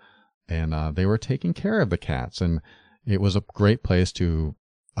cats, and they were taking care of the cats, and it was a great place to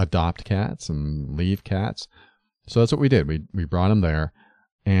adopt cats and leave cats. So that's what we did. We brought him there,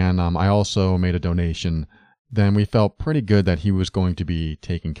 and I also made a donation. Then we felt pretty good that he was going to be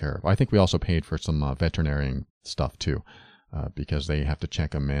taken care of. I think we also paid for some veterinarian stuff too, because they have to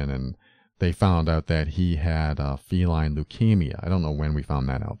check him in, and they found out that he had feline leukemia. I don't know when we found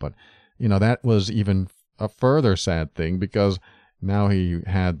that out, but that was even a further sad thing because now he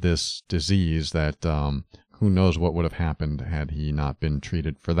had this disease that who knows what would have happened had he not been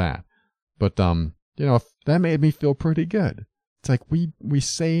treated for that. But that made me feel pretty good. It's like we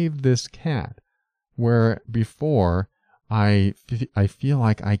saved this cat, where before I feel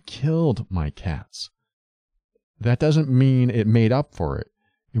like I killed my cats. That doesn't mean it made up for it.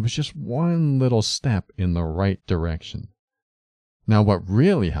 It was just one little step in the right direction. Now, what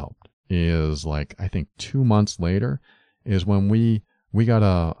really helped is I think 2 months later is when we got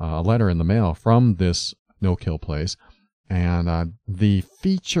a letter in the mail from this no-kill place, and the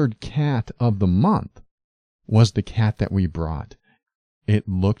featured cat of the month was the cat that we brought. It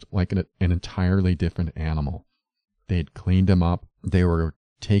looked like an entirely different animal. They'd cleaned him up. They were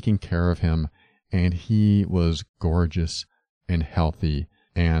taking care of him, and he was gorgeous and healthy.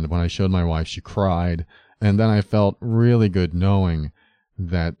 And when I showed my wife, she cried. And then I felt really good knowing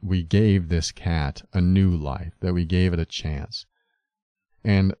that we gave this cat a new life, that we gave it a chance.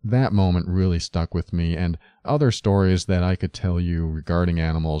 And that moment really stuck with me. And other stories that I could tell you regarding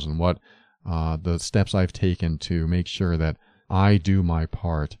animals and what the steps I've taken to make sure that I do my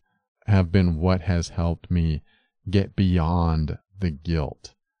part have been what has helped me get beyond the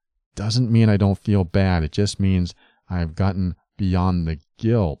guilt. Doesn't mean I don't feel bad. It just means I've gotten beyond the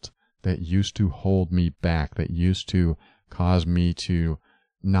guilt that used to hold me back, that used to cause me to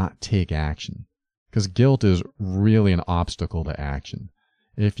not take action. Because guilt is really an obstacle to action.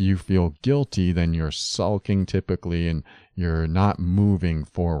 If you feel guilty, then you're sulking typically and you're not moving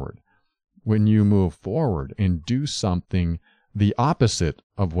forward. When you move forward and do something the opposite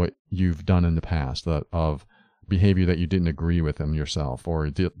of what you've done in the past, of behavior that you didn't agree with in yourself or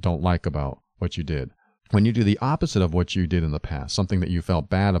don't like about what you did. When you do the opposite of what you did in the past, something that you felt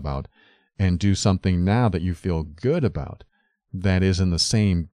bad about, and do something now that you feel good about, that is in the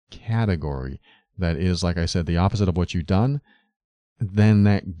same category, that is, like I said, the opposite of what you've done, then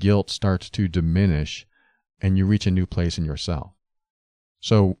that guilt starts to diminish and you reach a new place in yourself.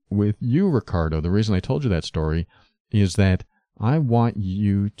 So with you, Ricardo, the reason I told you that story is that I want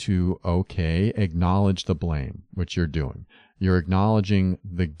you to, acknowledge the blame, which you're doing. You're acknowledging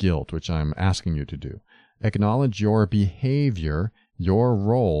the guilt, which I'm asking you to do. Acknowledge your behavior, your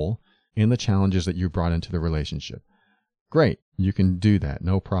role in the challenges that you brought into the relationship. Great, you can do that,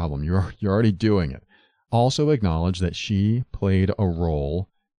 no problem. You're already doing it. Also acknowledge that she played a role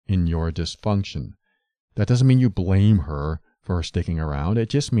in your dysfunction. That doesn't mean you blame her for sticking around. It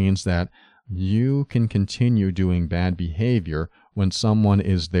just means that you can continue doing bad behavior when someone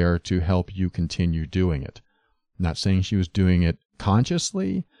is there to help you continue doing it. I'm not saying she was doing it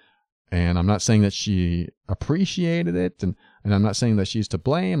consciously, and I'm not saying that she appreciated it, and I'm not saying that she's to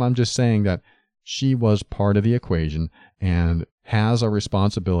blame. I'm just saying that she was part of the equation and has a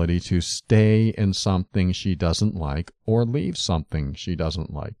responsibility to stay in something she doesn't like or leave something she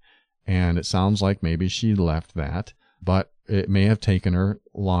doesn't like. And it sounds like maybe she left that, but it may have taken her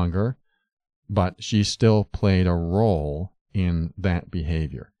longer, but she still played a role in that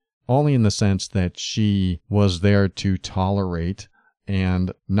behavior. Only in the sense that she was there to tolerate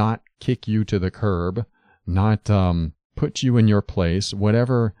and not kick you to the curb, not put you in your place,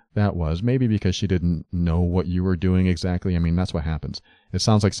 whatever that was. Maybe because she didn't know what you were doing exactly. I mean, that's what happens. It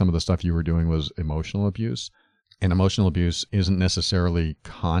sounds like some of the stuff you were doing was emotional abuse. And emotional abuse isn't necessarily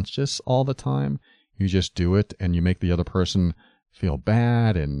conscious all the time. You just do it and you make the other person feel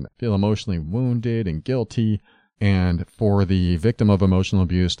bad and feel emotionally wounded and guilty. And for the victim of emotional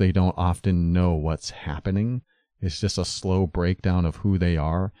abuse, they don't often know what's happening. It's just a slow breakdown of who they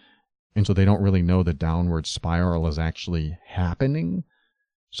are. And so they don't really know the downward spiral is actually happening.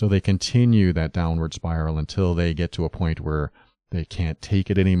 So they continue that downward spiral until they get to a point where they can't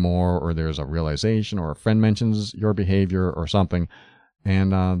take it anymore, or there's a realization, or a friend mentions your behavior or something,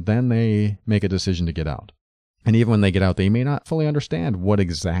 and then they make a decision to get out. And even when they get out, they may not fully understand what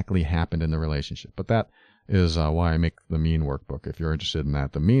exactly happened in the relationship. But that is why I make the MEAN workbook. If you're interested in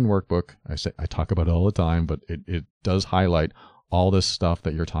that, the MEAN workbook, I talk about it all the time, but it does highlight all this stuff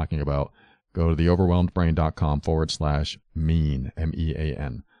that you're talking about. Go to theoverwhelmedbrain.com/MEAN,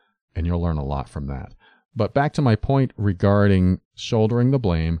 MEAN, and you'll learn a lot from that. But back to my point regarding shouldering the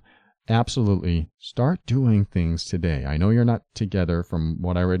blame, absolutely start doing things today. I know you're not together from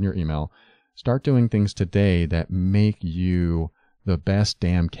what I read in your email. Start doing things today that make you the best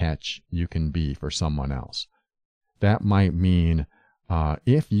damn catch you can be for someone else. That might mean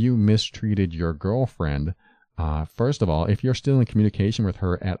if you mistreated your girlfriend, first of all, if you're still in communication with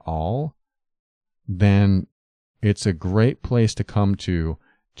her at all, then it's a great place to come to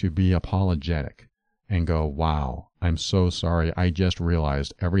be apologetic and go, wow, I'm so sorry. I just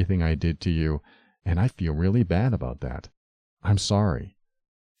realized everything I did to you, and I feel really bad about that. I'm sorry.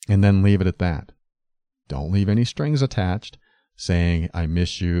 And then leave it at that. Don't leave any strings attached, saying, I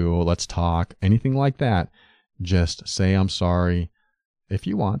miss you, let's talk, anything like that. Just say, I'm sorry, if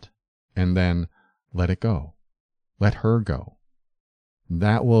you want, and then let it go. Let her go.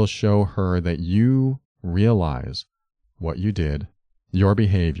 That will show her that you realize what you did, your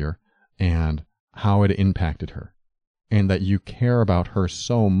behavior, and how it impacted her, and that you care about her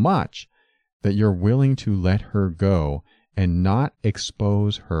so much that you're willing to let her go and not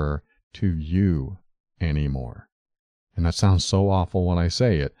expose her to you anymore. And that sounds so awful when I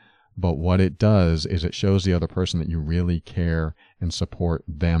say it, but what it does is it shows the other person that you really care and support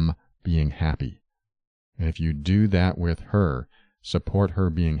them being happy. And if you do that with her, support her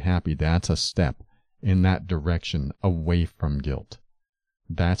being happy, that's a step in that direction away from guilt.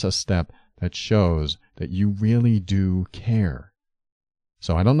 That's a step that shows that you really do care.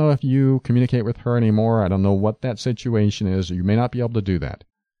 So I don't know if you communicate with her anymore. I don't know what that situation is. You may not be able to do that.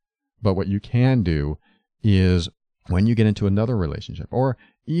 But what you can do is when you get into another relationship, or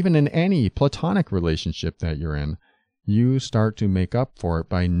even in any platonic relationship that you're in, you start to make up for it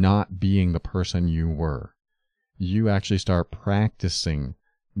by not being the person you were. You actually start practicing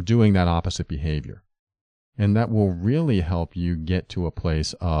doing that opposite behavior. And that will really help you get to a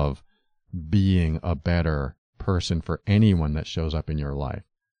place of being a better person for anyone that shows up in your life.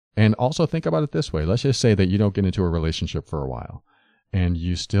 And also think about it this way. Let's just say that you don't get into a relationship for a while and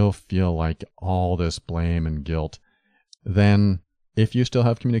you still feel like all this blame and guilt. Then if you still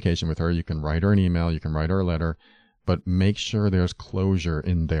have communication with her, you can write her an email, you can write her a letter, but make sure there's closure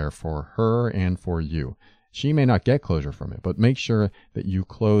in there for her and for you. She may not get closure from it, but make sure that you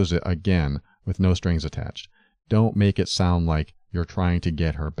close it again with no strings attached. Don't make it sound like you're trying to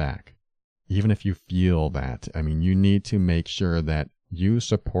get her back. Even if you feel that, you need to make sure that you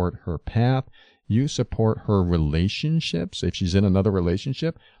support her path, You support her relationships. If she's in another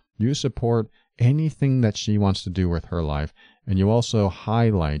relationship, you support anything that she wants to do with her life. And you also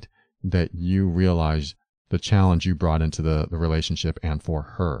highlight that you realize the challenge you brought into the relationship and for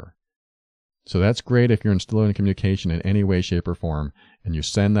her. So that's great if you're instilling communication in any way, shape, or form, and you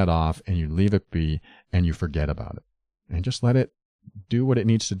send that off and you leave it be and you forget about it. And just let it do what it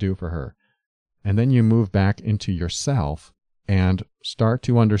needs to do for her. And then you move back into yourself and start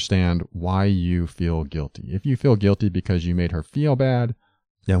to understand why you feel guilty. If you feel guilty because you made her feel bad,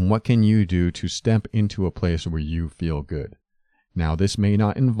 then what can you do to step into a place where you feel good? Now, this may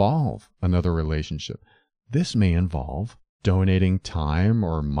not involve another relationship. This may involve donating time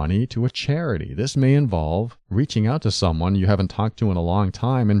or money to a charity. This may involve reaching out to someone you haven't talked to in a long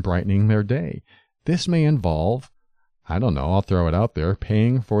time and brightening their day. This may involve, I don't know, I'll throw it out there,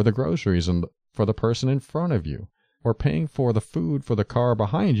 paying for the groceries and for the person in front of you, or paying for the food for the car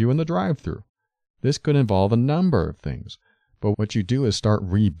behind you in the drive-thru. This could involve a number of things. But what you do is start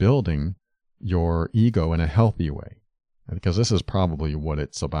rebuilding your ego in a healthy way. Because this is probably what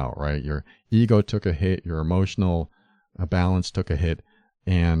it's about, right? Your ego took a hit, your emotional balance took a hit,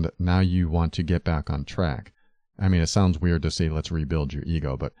 and now you want to get back on track. I mean, it sounds weird to say let's rebuild your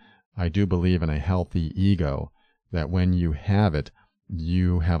ego, but I do believe in a healthy ego, that when you have it,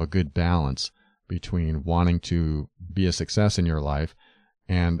 you have a good balance between wanting to be a success in your life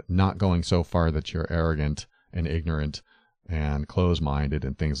and not going so far that you're arrogant and ignorant and close-minded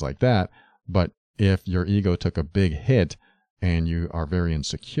and things like that. But if your ego took a big hit and you are very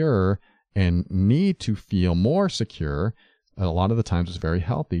insecure and need to feel more secure, a lot of the times it's very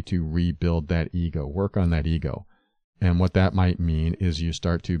healthy to rebuild that ego, work on that ego. And what that might mean is you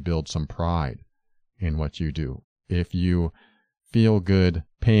start to build some pride in what you do. If you feel good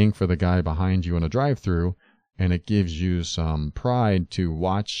paying for the guy behind you in a drive-thru, and it gives you some pride to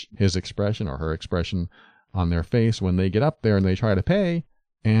watch his expression or her expression on their face when they get up there and they try to pay,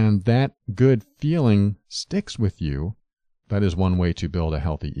 and that good feeling sticks with you, that is one way to build a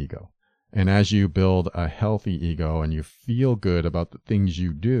healthy ego. And as you build a healthy ego and you feel good about the things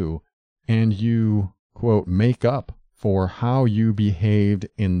you do, and you, quote, make up for how you behaved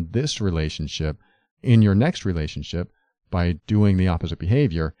in this relationship, in your next relationship, by doing the opposite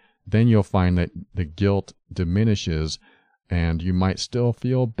behavior, then you'll find that the guilt diminishes and you might still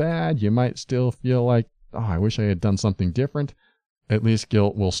feel bad. You might still feel like, oh, I wish I had done something different. At least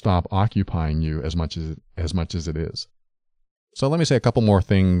guilt will stop occupying you as much as it is. So let me say a couple more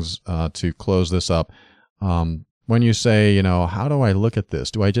things to close this up. When you say, how do I look at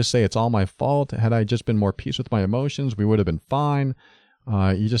this? Do I just say it's all my fault? Had I just been more peace with my emotions, we would have been fine.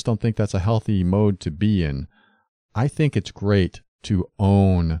 You just don't think that's a healthy mode to be in. I think it's great to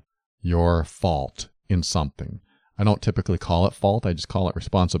own your fault in something. I don't typically call it fault. I just call it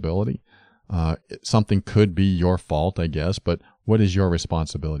responsibility. Something could be your fault, I guess, but what is your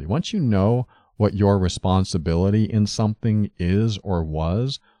responsibility? Once you know what your responsibility in something is or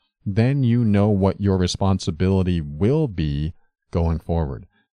was, then you know what your responsibility will be going forward.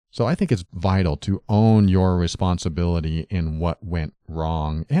 So I think it's vital to own your responsibility in what went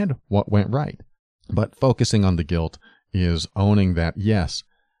wrong and what went right. But focusing on the guilt is owning that, yes,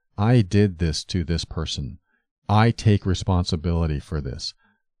 I did this to this person. I take responsibility for this,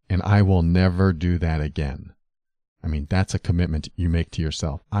 and I will never do that again. I mean, that's a commitment you make to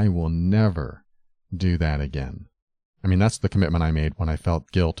yourself. I will never do that again. I mean, that's the commitment I made when I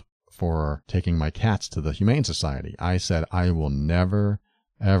felt guilt for taking my cats to the Humane Society. I said, I will never,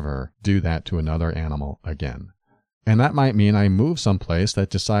 ever do that to another animal again. And that might mean I move someplace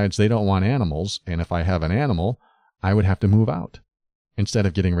that decides they don't want animals, and if I have an animal, I would have to move out instead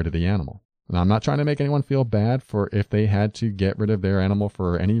of getting rid of the animal. Now, I'm not trying to make anyone feel bad for if they had to get rid of their animal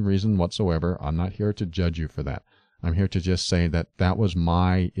for any reason whatsoever. I'm not here to judge you for that. I'm here to just say that that was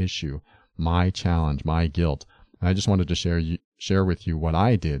my issue, my challenge, my guilt. And I just wanted to share with you what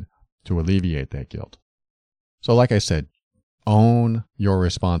I did to alleviate that guilt. So like I said, own your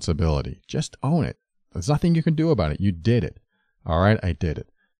responsibility. Just own it. There's nothing you can do about it. You did it. All right, I did it.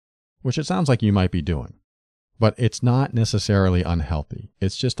 Which it sounds like you might be doing. But it's not necessarily unhealthy.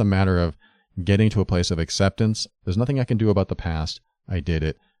 It's just a matter of getting to a place of acceptance. There's nothing I can do about the past. I did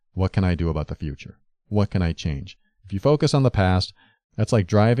it. What can I do about the future? What can I change? If you focus on the past, that's like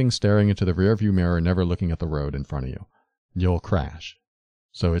driving, staring into the rearview mirror, never looking at the road in front of you. You'll crash.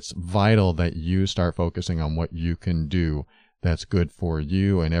 So it's vital that you start focusing on what you can do that's good for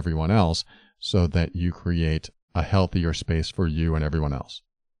you and everyone else, so that you create a healthier space for you and everyone else.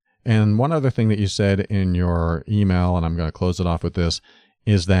 And one other thing that you said in your email, and I'm going to close it off with this,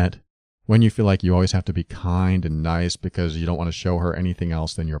 is that when you feel like you always have to be kind and nice because you don't want to show her anything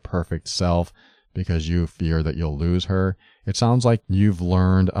else than your perfect self, because you fear that you'll lose her. It sounds like you've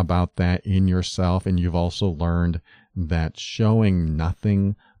learned about that in yourself, and you've also learned that showing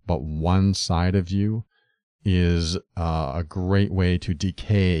nothing but one side of you is a great way to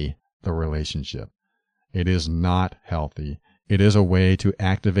decay the relationship. It is not healthy. It is a way to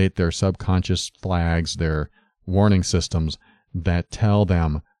activate their subconscious flags, their warning systems that tell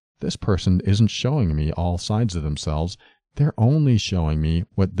them, this person isn't showing me all sides of themselves. They're only showing me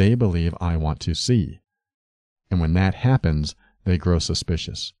what they believe I want to see. And when that happens, they grow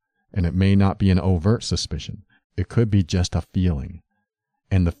suspicious. And it may not be an overt suspicion. It could be just a feeling.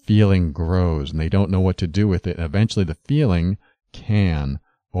 And the feeling grows, and they don't know what to do with it. Eventually, the feeling can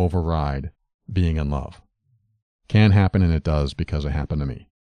override being in love. Can happen, and it does, because it happened to me.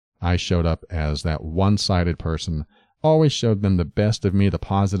 I showed up as that one-sided person, always showed them the best of me, the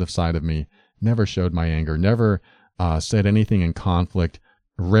positive side of me, never showed my anger, never said anything in conflict,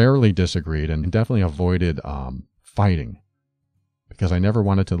 rarely disagreed, and definitely avoided fighting, because I never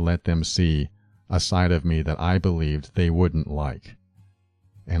wanted to let them see a side of me that I believed they wouldn't like.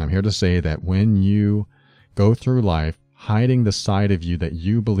 And I'm here to say that when you go through life hiding the side of you that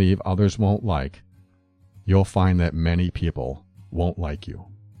you believe others won't like, you'll find that many people won't like you.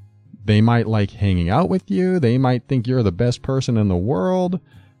 They might like hanging out with you. They might think you're the best person in the world,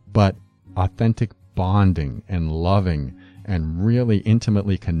 but authentic bonding and loving and really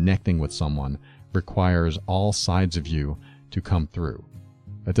intimately connecting with someone requires all sides of you to come through.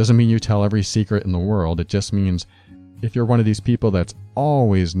 That doesn't mean you tell every secret in the world. It just means if you're one of these people that's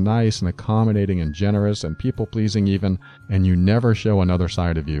always nice and accommodating and generous and people-pleasing even, and you never show another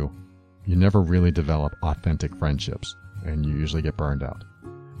side of you, you never really develop authentic friendships, and you usually get burned out.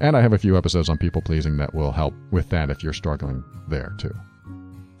 And I have a few episodes on people-pleasing that will help with that if you're struggling there too.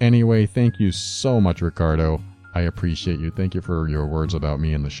 Anyway, thank you so much, Ricardo. I appreciate you. Thank you for your words about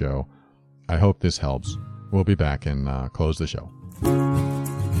me in the show. I hope this helps. We'll be back and close the show.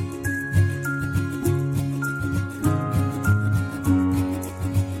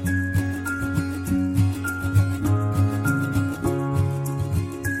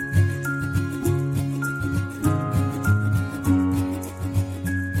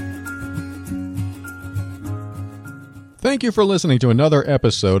 Thank you for listening to another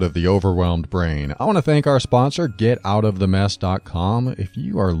episode of The Overwhelmed Brain. I want to thank our sponsor, GetOutOfTheMess.com. If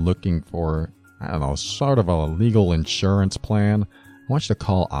you are looking for, sort of a legal insurance plan, I want you to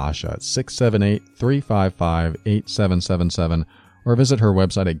call Asha at 678-355-8777 or visit her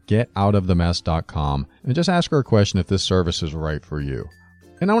website at GetOutOfTheMess.com and just ask her a question if this service is right for you.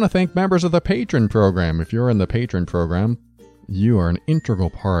 And I want to thank members of the Patron program. If you're in the Patron program, you are an integral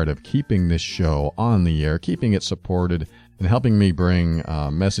part of keeping this show on the air, keeping it supported, and helping me bring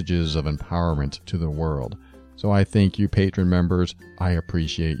messages of empowerment to the world. So I thank you, Patron members. I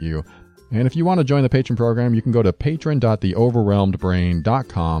appreciate you. And if you want to join the Patron program, you can go to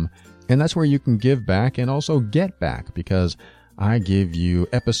patron.theoverwhelmedbrain.com, and that's where you can give back and also get back, because I give you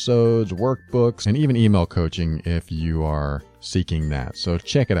episodes, workbooks, and even email coaching if you are seeking that. So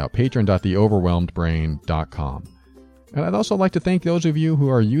check it out, patron.theoverwhelmedbrain.com. And I'd also like to thank those of you who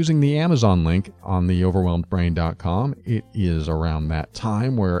are using the Amazon link on theoverwhelmedbrain.com. It is around that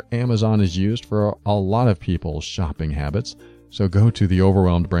time where Amazon is used for a lot of people's shopping habits. So go to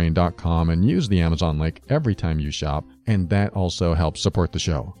theoverwhelmedbrain.com and use the Amazon link every time you shop, and that also helps support the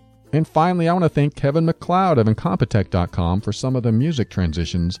show. And finally, I want to thank Kevin McLeod of Incompetech.com for some of the music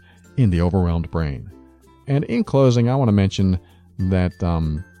transitions in The Overwhelmed Brain. And in closing, I want to mention that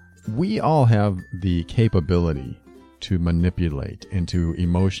we all have the capability to manipulate and to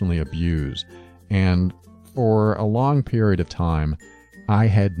emotionally abuse. And for a long period of time, I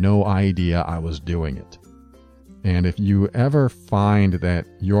had no idea I was doing it. And if you ever find that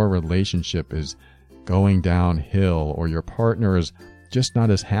your relationship is going downhill or your partner is just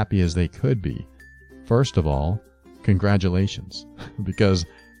not as happy as they could be, first of all, congratulations, because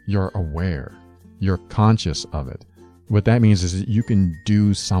you're aware, you're conscious of it. What that means is that you can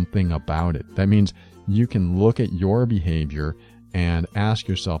do something about it. That means you can look at your behavior and ask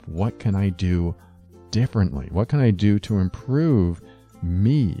yourself, what can I do differently? What can I do to improve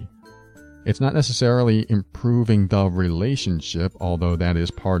me? It's not necessarily improving the relationship, although that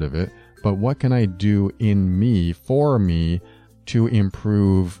is part of it, but what can I do in me, for me, to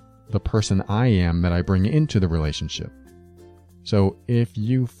improve the person I am that I bring into the relationship? So if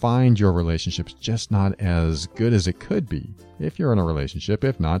you find your relationship's just not as good as it could be, if you're in a relationship,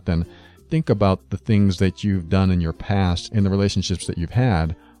 if not, then think about the things that you've done in your past, in the relationships that you've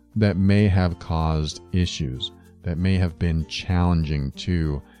had, that may have caused issues, that may have been challenging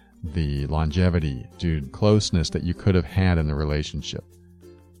to the longevity, to closeness that you could have had in the relationship.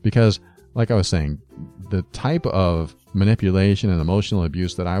 Because like I was saying, the type of manipulation and emotional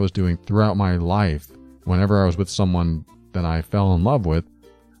abuse that I was doing throughout my life, whenever I was with someone that I fell in love with,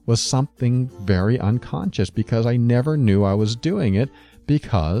 was something very unconscious because I never knew I was doing it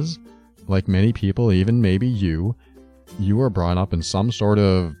because, like many people, even maybe you were brought up in some sort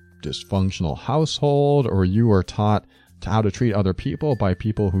of dysfunctional household, or you were taught how to treat other people by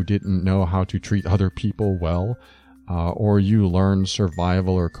people who didn't know how to treat other people well, or you learned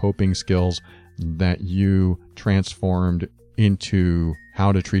survival or coping skills that you transformed into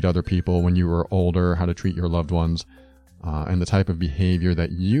how to treat other people when you were older, how to treat your loved ones, and the type of behavior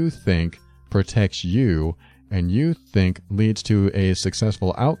that you think protects you and you think leads to a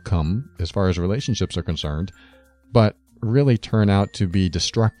successful outcome as far as relationships are concerned, but really turn out to be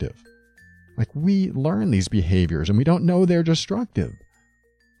destructive. Like, we learn these behaviors and we don't know they're destructive.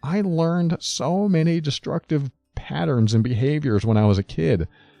 I learned so many destructive patterns and behaviors when I was a kid,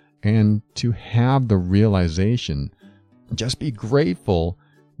 and to have the realization, just be grateful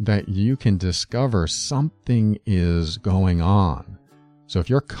that you can discover something is going on. So if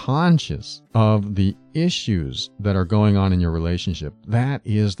you're conscious of the issues that are going on in your relationship, that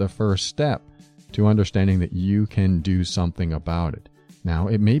is the first step to understanding that you can do something about it. Now,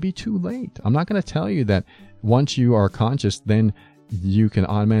 it may be too late. I'm not going to tell you that once you are conscious, then you can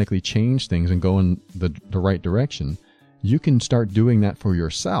automatically change things and go in the right direction. You can start doing that for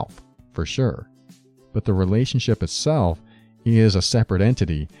yourself, for sure. But the relationship itself is a separate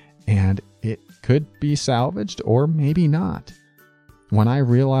entity, and it could be salvaged or maybe not. When I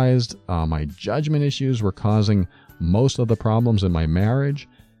realized my judgment issues were causing most of the problems in my marriage,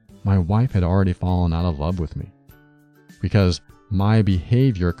 my wife had already fallen out of love with me because my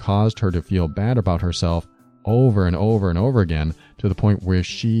behavior caused her to feel bad about herself over and over and over again, to the point where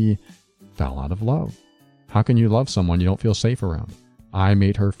she fell out of love. How can you love someone you don't feel safe around? I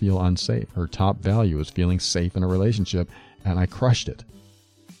made her feel unsafe. Her top value is feeling safe in a relationship, and I crushed it.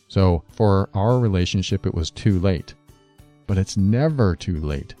 So for our relationship, it was too late. But it's never too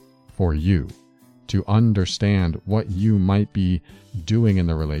late for you to understand what you might be doing in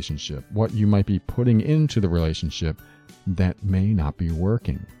the relationship, what you might be putting into the relationship that may not be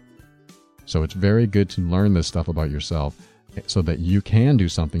working. So it's very good to learn this stuff about yourself so that you can do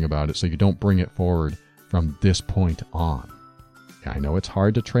something about it, so you don't bring it forward from this point on. I know it's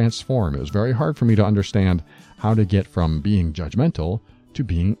hard to transform. It was very hard for me to understand how to get from being judgmental to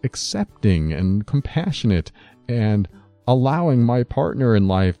being accepting and compassionate and allowing my partner in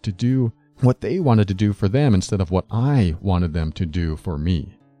life to do what they wanted to do for them instead of what I wanted them to do for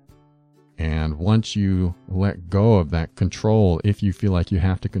me. And once you let go of that control, if you feel like you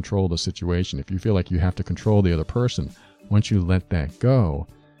have to control the situation, if you feel like you have to control the other person, once you let that go,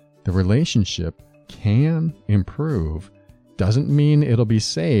 the relationship can improve. Doesn't mean it'll be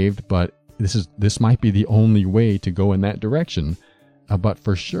saved, but this might be the only way to go in that direction. But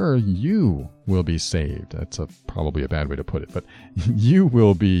for sure, you will be saved. That's probably a bad way to put it, but you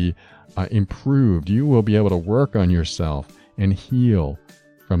will be improved. You will be able to work on yourself and heal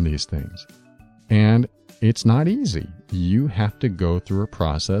from these things. And it's not easy. You have to go through a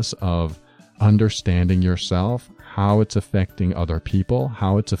process of understanding yourself, how it's affecting other people,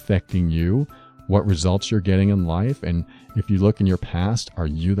 how it's affecting you, what results you're getting in life. And if you look in your past, are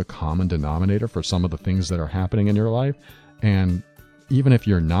you the common denominator for some of the things that are happening in your life? And even if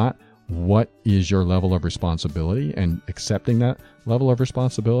you're not, what is your level of responsibility, and accepting that level of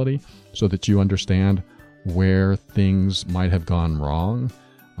responsibility so that you understand where things might have gone wrong,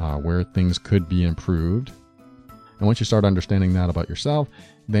 where things could be improved. And once you start understanding that about yourself,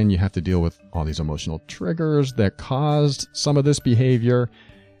 then you have to deal with all these emotional triggers that caused some of this behavior.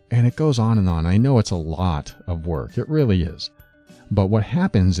 And it goes on and on. I know it's a lot of work. It really is. But what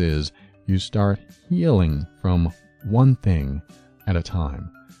happens is you start healing from one thing at a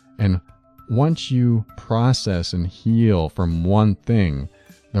time. And once you process and heal from one thing,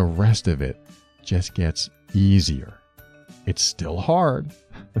 the rest of it just gets easier. It's still hard,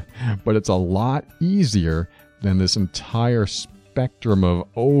 but it's a lot easier than this entire spectrum of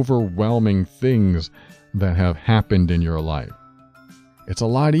overwhelming things that have happened in your life. It's a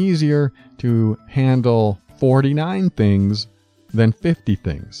lot easier to handle 49 things than 50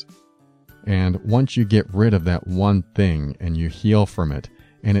 things. And once you get rid of that one thing and you heal from it,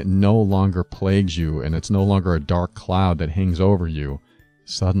 and it no longer plagues you, and it's no longer a dark cloud that hangs over you,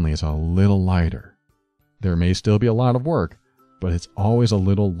 suddenly it's a little lighter. There may still be a lot of work, but it's always a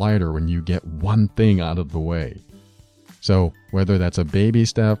little lighter when you get one thing out of the way. So whether that's a baby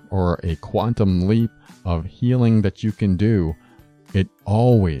step or a quantum leap of healing that you can do, it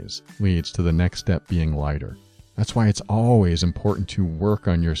always leads to the next step being lighter. That's why it's always important to work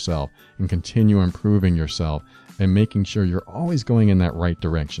on yourself and continue improving yourself and making sure you're always going in that right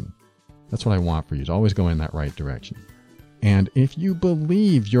direction. That's what I want for you, is always go in that right direction. And if you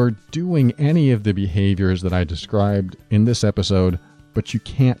believe you're doing any of the behaviors that I described in this episode, but you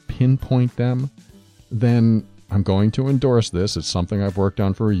can't pinpoint them, then I'm going to endorse this. It's something I've worked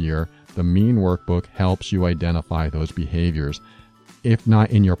on for a year. The Mean Workbook helps you identify those behaviors, if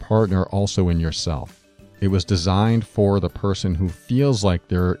not in your partner, also in yourself. It was designed for the person who feels like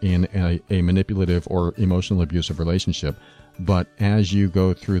they're in a manipulative or emotional abusive relationship. But as you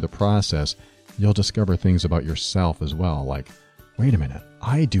go through the process, you'll discover things about yourself as well. Like, wait a minute,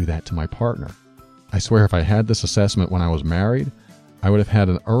 I do that to my partner. I swear if I had this assessment when I was married, I would have had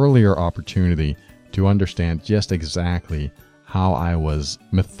an earlier opportunity to understand just exactly how I was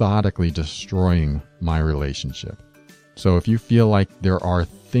methodically destroying my relationship. So if you feel like there are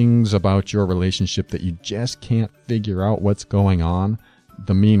things about your relationship that you just can't figure out what's going on,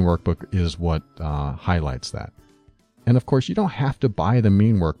 the Mean Workbook is what highlights that. And of course, you don't have to buy the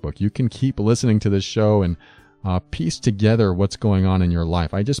Mean Workbook. You can keep listening to this show and piece together what's going on in your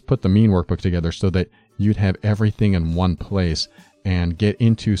life. I just put the Mean Workbook together so that you'd have everything in one place and get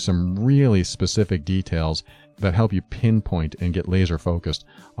into some really specific details that help you pinpoint and get laser focused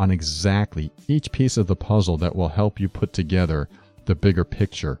on exactly each piece of the puzzle that will help you put together the bigger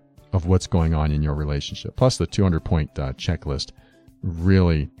picture of what's going on in your relationship. Plus, the 200-point checklist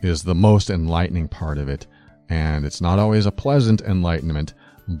really is the most enlightening part of it. And it's not always a pleasant enlightenment,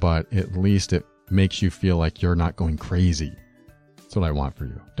 but at least it makes you feel like you're not going crazy. That's what I want for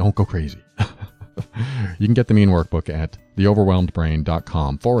you. Don't go crazy. You can get the Mean Workbook at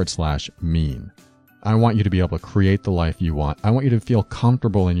theoverwhelmedbrain.com/mean. I want you to be able to create the life you want. I want you to feel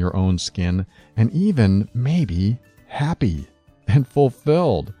comfortable in your own skin and even maybe happy and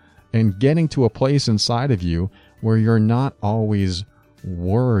fulfilled and getting to a place inside of you where you're not always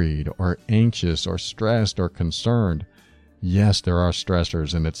worried or anxious or stressed or concerned. Yes, there are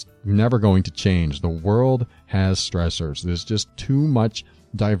stressors, and it's never going to change. The world has stressors. There's just too much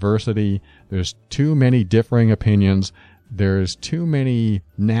diversity. There's too many differing opinions. There's too many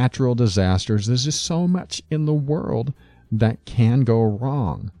natural disasters. There's just so much in the world that can go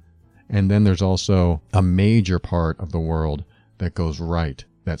wrong. And then there's also a major part of the world that goes right,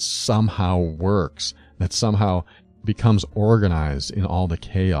 that somehow works, that somehow becomes organized in all the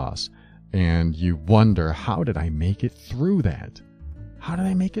chaos. And you wonder, how did I make it through that? How did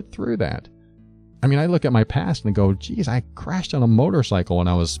I make it through that? I mean, I look at my past and go, geez, I crashed on a motorcycle when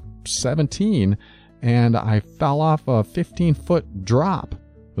I was 17 and I fell off a 15-foot drop.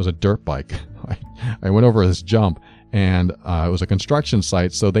 It was a dirt bike. I went over this jump and it was a construction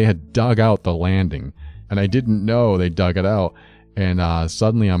site, so they had dug out the landing. And I didn't know they dug it out. And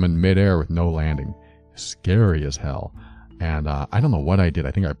suddenly I'm in midair with no landing. Scary as hell. And I don't know what I did.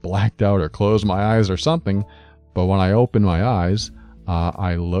 I think I blacked out or closed my eyes or something. But when I opened my eyes,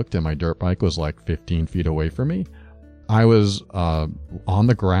 I looked and my dirt bike was like 15 feet away from me. I was on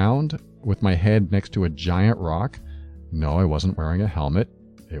the ground with my head next to a giant rock. No, I wasn't wearing a helmet.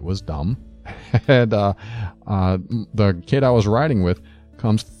 It was dumb. And the kid I was riding with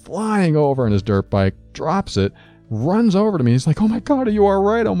comes flying over in his dirt bike, drops it, runs over to me. He's like, "Oh my God, are you all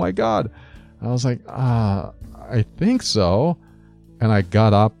right? Oh my God." I was like, I think so. And I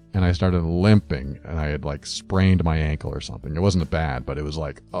got up and I started limping and I had like sprained my ankle or something. It wasn't bad, but it was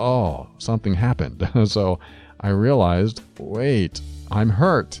like, oh, something happened. So I realized, wait, I'm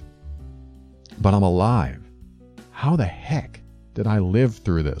hurt, but I'm alive. How the heck did I live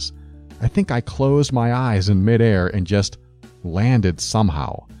through this? I think I closed my eyes in midair and just landed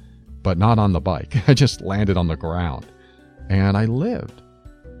somehow, but not on the bike. I just landed on the ground and I lived.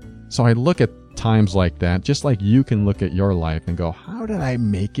 So I look at times like that, just like you can look at your life and go, how did I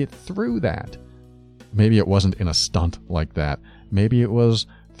make it through that? Maybe it wasn't in a stunt like that. Maybe it was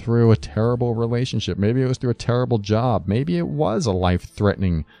through a terrible relationship. Maybe it was through a terrible job. Maybe it was a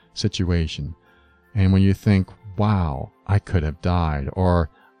life-threatening situation. And when you think, wow, I could have died, or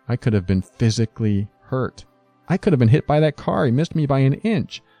I could have been physically hurt. I could have been hit by that car. He missed me by an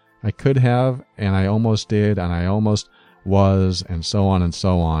inch. I could have, and I almost did, and I almost was, and so on and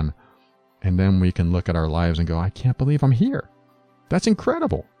so on. And then we can look at our lives and go, I can't believe I'm here. That's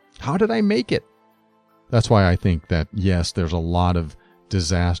incredible. How did I make it? That's why I think that, yes, there's a lot of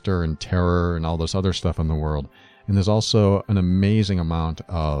disaster and terror and all this other stuff in the world. And there's also an amazing amount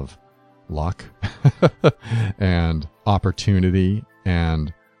of luck and opportunity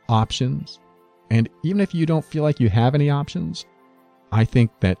and options. And even if you don't feel like you have any options, I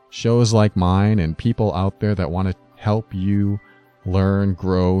think that shows like mine and people out there that want to help you learn,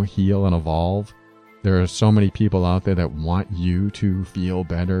 grow, heal, and evolve There are so many people out there that want you to feel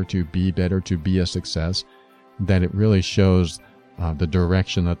better, to be a success, that it really shows the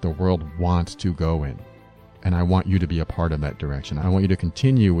direction that the world wants to go in. And I want you to be a part of that direction. I want you to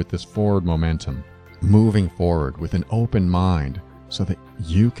continue with this forward momentum, moving forward with an open mind so that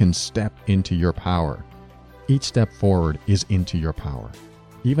you can step into your power. Each step forward is into your power,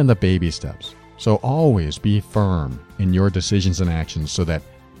 even the baby steps. So always be firm in your decisions and actions so that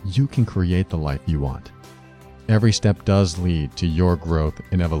you can create the life you want. Every step does lead to your growth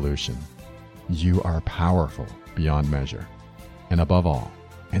and evolution. You are powerful beyond measure. And above all,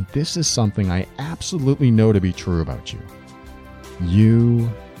 and this is something I absolutely know to be true about you,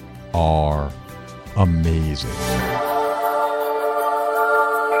 you are amazing.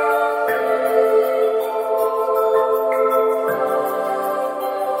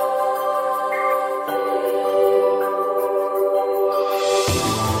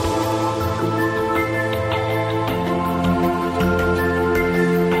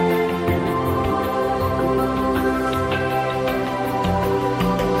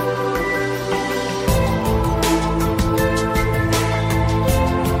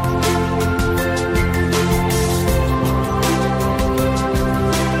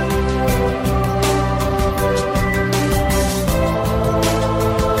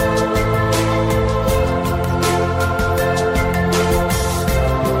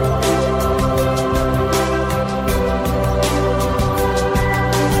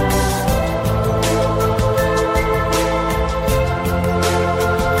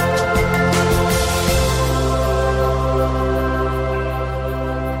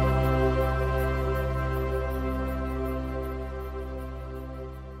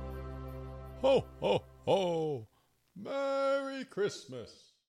 Ho, ho, ho! Merry Christmas!